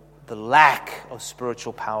the lack of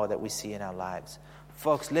spiritual power that we see in our lives.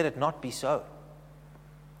 Folks, let it not be so.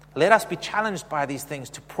 Let us be challenged by these things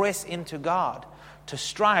to press into God, to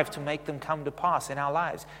strive to make them come to pass in our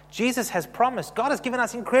lives. Jesus has promised. God has given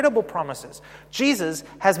us incredible promises. Jesus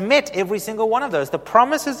has met every single one of those. The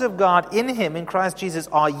promises of God in Him, in Christ Jesus,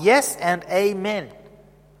 are yes and amen.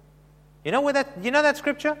 You know that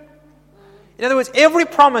scripture? In other words, every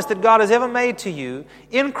promise that God has ever made to you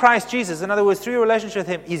in Christ Jesus, in other words, through your relationship with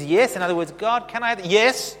Him, is yes. In other words, God, can I have it?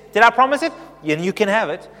 Yes. Did I promise it? Yeah, you can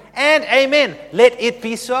have it. And amen. Let it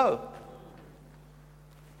be so.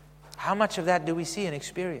 How much of that do we see and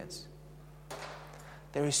experience?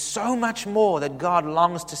 There is so much more that God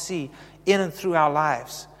longs to see in and through our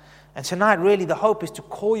lives. And tonight, really, the hope is to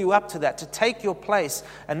call you up to that, to take your place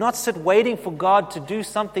and not sit waiting for God to do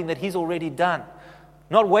something that He's already done.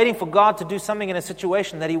 Not waiting for God to do something in a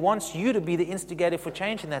situation that He wants you to be the instigator for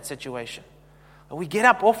change in that situation. We get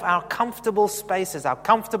up off our comfortable spaces, our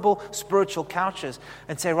comfortable spiritual couches,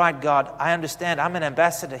 and say, right, God, I understand I'm an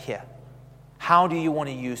ambassador here. How do you want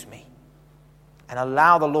to use me? And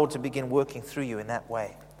allow the Lord to begin working through you in that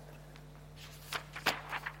way.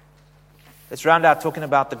 Let's round out talking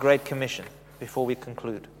about the Great Commission before we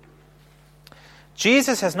conclude.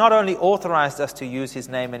 Jesus has not only authorized us to use His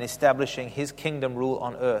name in establishing His kingdom rule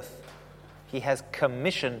on earth, He has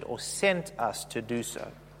commissioned or sent us to do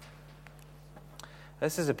so.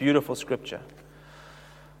 This is a beautiful scripture.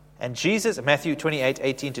 And Jesus, Matthew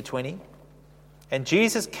 28:18-20, and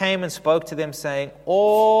Jesus came and spoke to them, saying,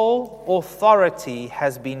 all authority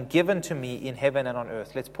has been given to me in heaven and on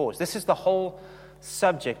earth. Let's pause. This is the whole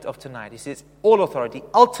subject of tonight. He says, all authority,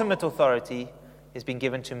 ultimate authority, has been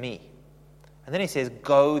given to me. And then he says,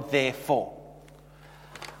 go therefore.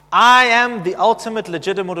 I am the ultimate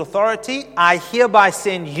legitimate authority. I hereby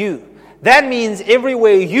send you. That means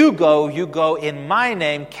everywhere you go in my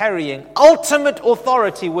name, carrying ultimate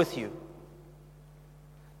authority with you.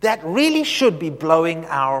 That really should be blowing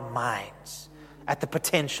our minds at the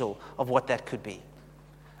potential of what that could be.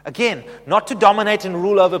 Again, not to dominate and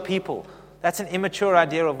rule over people. That's an immature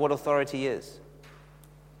idea of what authority is.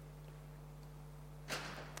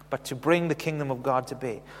 But to bring the kingdom of God to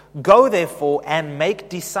bear. Go therefore and make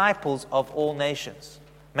disciples of all nations.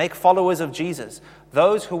 Make followers of Jesus,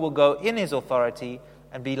 those who will go in his authority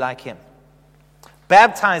and be like him.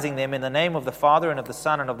 Baptizing them in the name of the Father and of the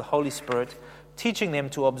Son and of the Holy Spirit, teaching them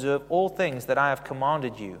to observe all things that I have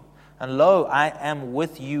commanded you. And lo, I am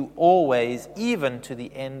with you always, even to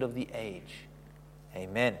the end of the age.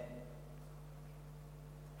 Amen.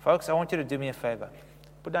 Folks, I want you to do me a favor.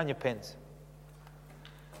 Put down your pens.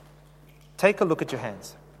 Take a look at your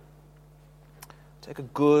hands. Take a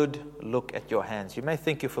good look at your hands. You may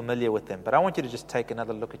think you're familiar with them, but I want you to just take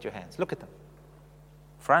another look at your hands. Look at them.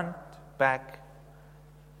 Front, back.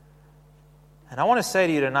 And I want to say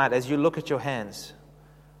to you tonight, as you look at your hands,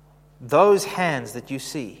 those hands that you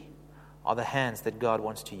see are the hands that God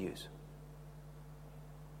wants to use.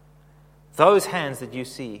 Those hands that you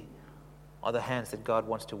see are the hands that God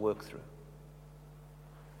wants to work through.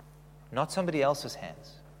 Not somebody else's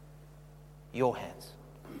hands. Your hands.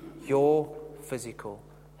 Your physical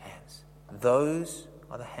hands. Those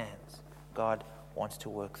are the hands God wants to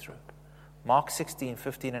work through. Mark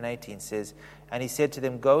 16:15 and 18 says, and he said to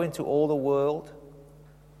them, go into all the world,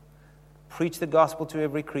 preach the gospel to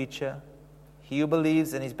every creature. He who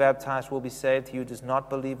believes and is baptized will be saved. He who does not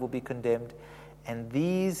believe will be condemned. And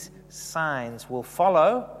these signs will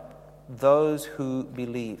follow those who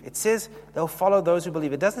believe. It says they'll follow those who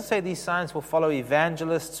believe. It doesn't say these signs will follow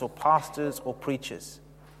evangelists or pastors or preachers.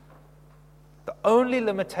 The only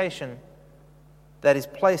limitation that is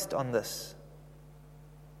placed on this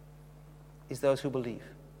is those who believe.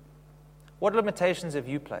 What limitations have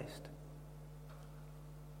you placed?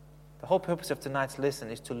 The whole purpose of tonight's lesson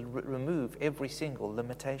is to remove every single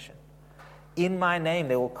limitation. In my name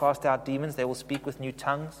they will cast out demons, they will speak with new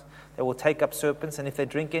tongues, they will take up serpents, and if they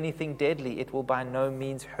drink anything deadly, it will by no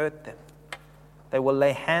means hurt them. They will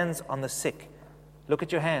lay hands on the sick. Look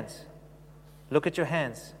at your hands. Look at your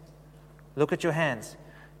hands. Look at your hands.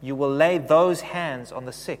 You will lay those hands on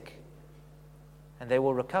the sick, and they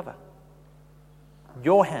will recover.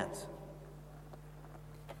 Your hands.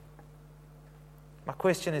 My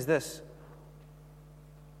question is this: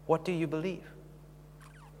 what do you believe?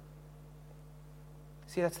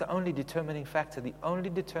 See, that's the only determining factor. The only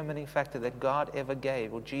determining factor that God ever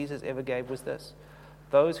gave, or Jesus ever gave, was this: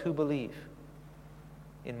 those who believe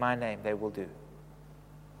in my name, they will do.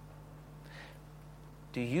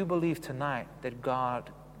 Do you believe tonight that God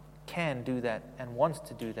can do that and wants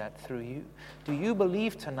to do that through you? Do you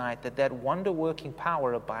believe tonight that that wonder-working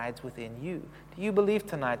power abides within you? Do you believe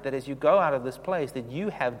tonight that as you go out of this place that you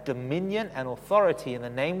have dominion and authority in the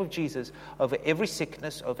name of Jesus over every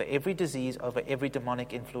sickness, over every disease, over every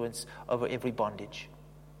demonic influence, over every bondage?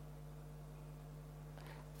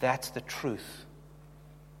 That's the truth.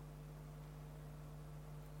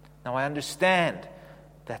 Now I understand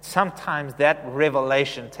that sometimes that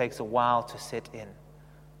revelation takes a while to set in.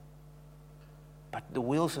 But the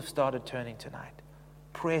wheels have started turning tonight.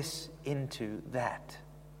 Press into that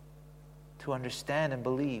to understand and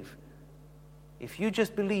believe. If you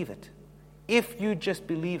just believe it,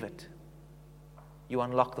 you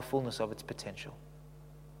unlock the fullness of its potential.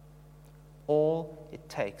 All it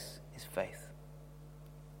takes is faith.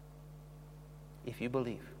 If you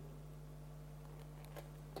believe.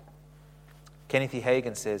 Kenneth E.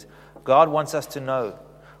 Hagin says, God wants us to know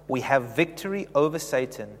we have victory over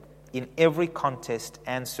Satan in every contest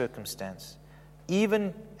and circumstance,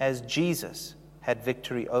 even as Jesus had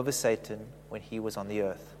victory over Satan when he was on the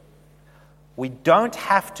earth. We don't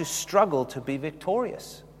have to struggle to be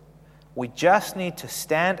victorious. We just need to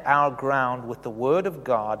stand our ground with the Word of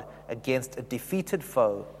God against a defeated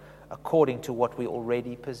foe, according to what we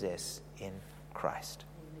already possess in Christ.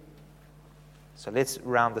 So let's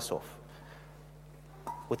round this off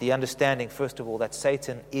with the understanding, first of all, that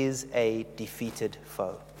Satan is a defeated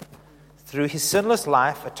foe. Through his sinless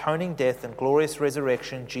life, atoning death, and glorious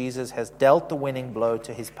resurrection, Jesus has dealt the winning blow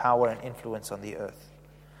to his power and influence on the earth.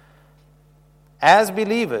 As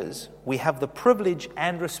believers, we have the privilege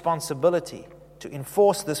and responsibility to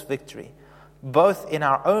enforce this victory, both in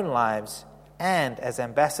our own lives and as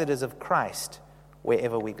ambassadors of Christ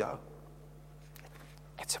wherever we go.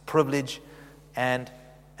 It's a privilege and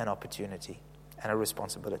an opportunity and a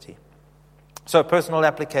responsibility. So, personal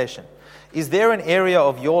application. Is there an area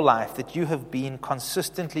of your life that you have been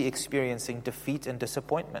consistently experiencing defeat and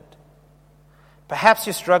disappointment? Perhaps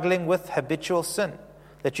you're struggling with habitual sin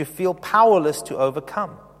that you feel powerless to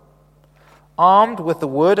overcome. Armed with the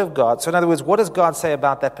Word of God. So in other words, what does God say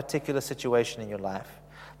about that particular situation in your life?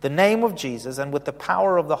 The name of Jesus, and with the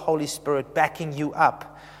power of the Holy Spirit backing you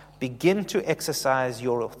up, begin to exercise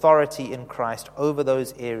your authority in Christ over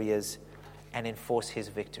those areas and enforce his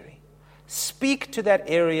victory. Speak to that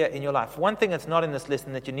area in your life. One thing that's not in this list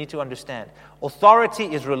and that you need to understand, authority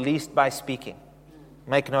is released by speaking.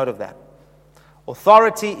 Make note of that.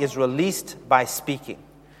 Authority is released by speaking.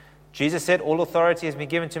 Jesus said, all authority has been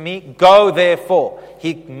given to me. Go therefore.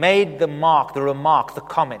 He made the remark, the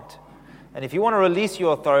comment. And if you want to release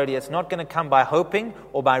your authority, it's not going to come by hoping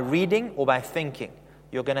or by reading or by thinking.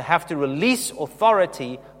 You're going to have to release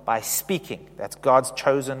authority by speaking. That's God's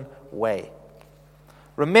chosen way.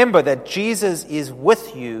 Remember that Jesus is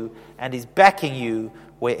with you and is backing you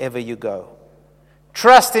wherever you go.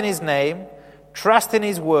 Trust in his name, trust in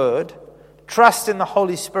his word, trust in the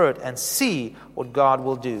Holy Spirit, and see what God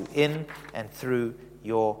will do in and through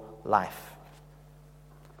your life.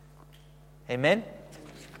 Amen?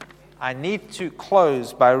 I need to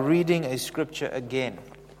close by reading a scripture again,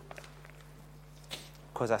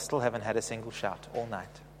 because I still haven't had a single shout all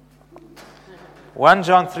night. 1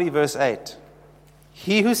 John 3 verse 8.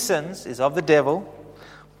 He who sins is of the devil,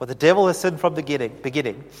 for the devil has sinned from the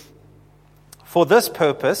beginning. For this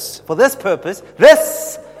purpose,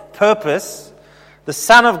 the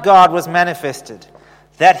Son of God was manifested,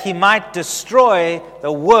 that he might destroy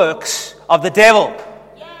the works of the devil.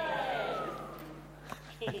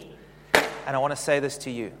 And I want to say this to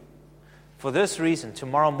you. For this reason,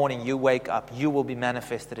 tomorrow morning you wake up, you will be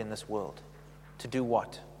manifested in this world. To do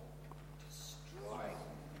what?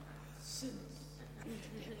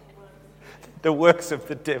 The works of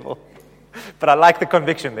the devil. But I like the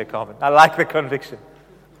conviction there, Carmen. I like the conviction.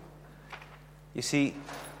 You see,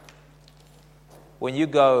 when you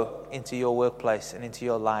go into your workplace and into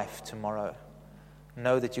your life tomorrow,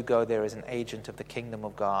 know that you go there as an agent of the kingdom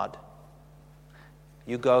of God.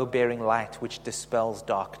 You go bearing light which dispels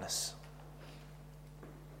darkness.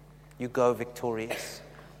 You go victorious.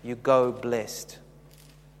 You go blessed.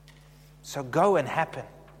 So go and happen.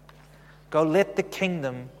 Go let the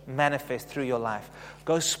kingdom manifest through your life.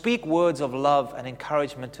 Go speak words of love and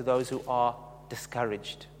encouragement to those who are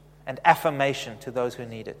discouraged, and affirmation to those who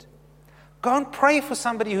need it. Go and pray for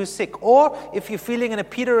somebody who's sick. Or if you're feeling in a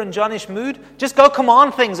Peter and Johnish mood, just go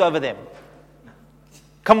command things over them.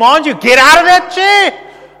 Command you, get out of that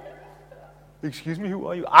chair. Excuse me, who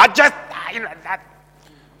are you?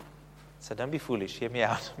 So don't be foolish, hear me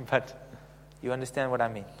out. But you understand what I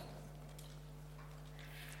mean.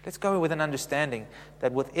 Let's go with an understanding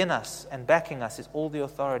that within us and backing us is all the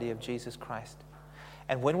authority of Jesus Christ.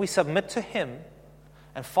 And when we submit to him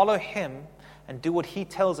and follow him and do what he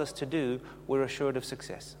tells us to do, we're assured of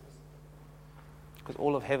success. Because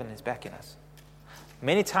all of heaven is backing us.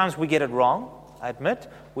 Many times we get it wrong, I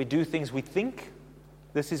admit. We do things we think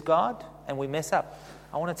this is God, and we mess up.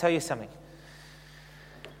 I want to tell you something.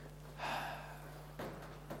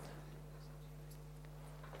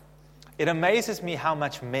 It amazes me how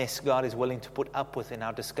much mess God is willing to put up with in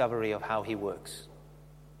our discovery of how he works.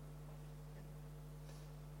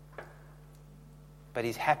 But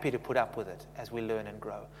he's happy to put up with it as we learn and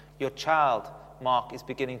grow. Your child, Mark, is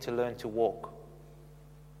beginning to learn to walk.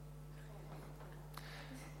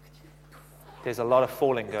 There's a lot of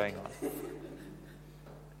falling going on.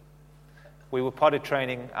 We were potty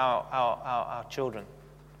training our children.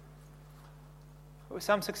 There was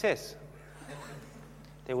some success.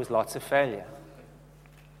 There was lots of failure.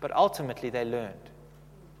 But ultimately they learned.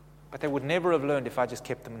 But they would never have learned if I just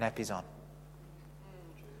kept them nappies on.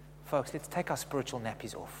 Folks, let's take our spiritual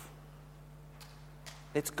nappies off.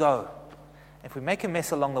 Let's go. If we make a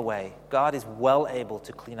mess along the way, God is well able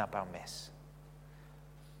to clean up our mess.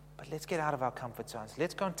 But let's get out of our comfort zones.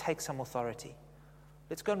 Let's go and take some authority.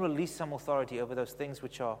 Let's go and release some authority over those things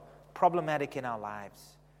which are problematic in our lives.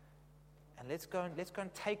 And let's go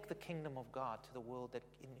and take the kingdom of God to the world, that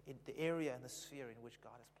in the area and the sphere in which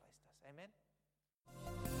God has placed us. Amen?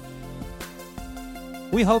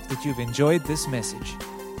 We hope that you've enjoyed this message.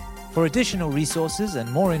 For additional resources and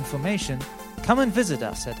more information, come and visit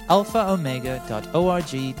us at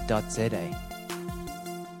alphaomega.org.za.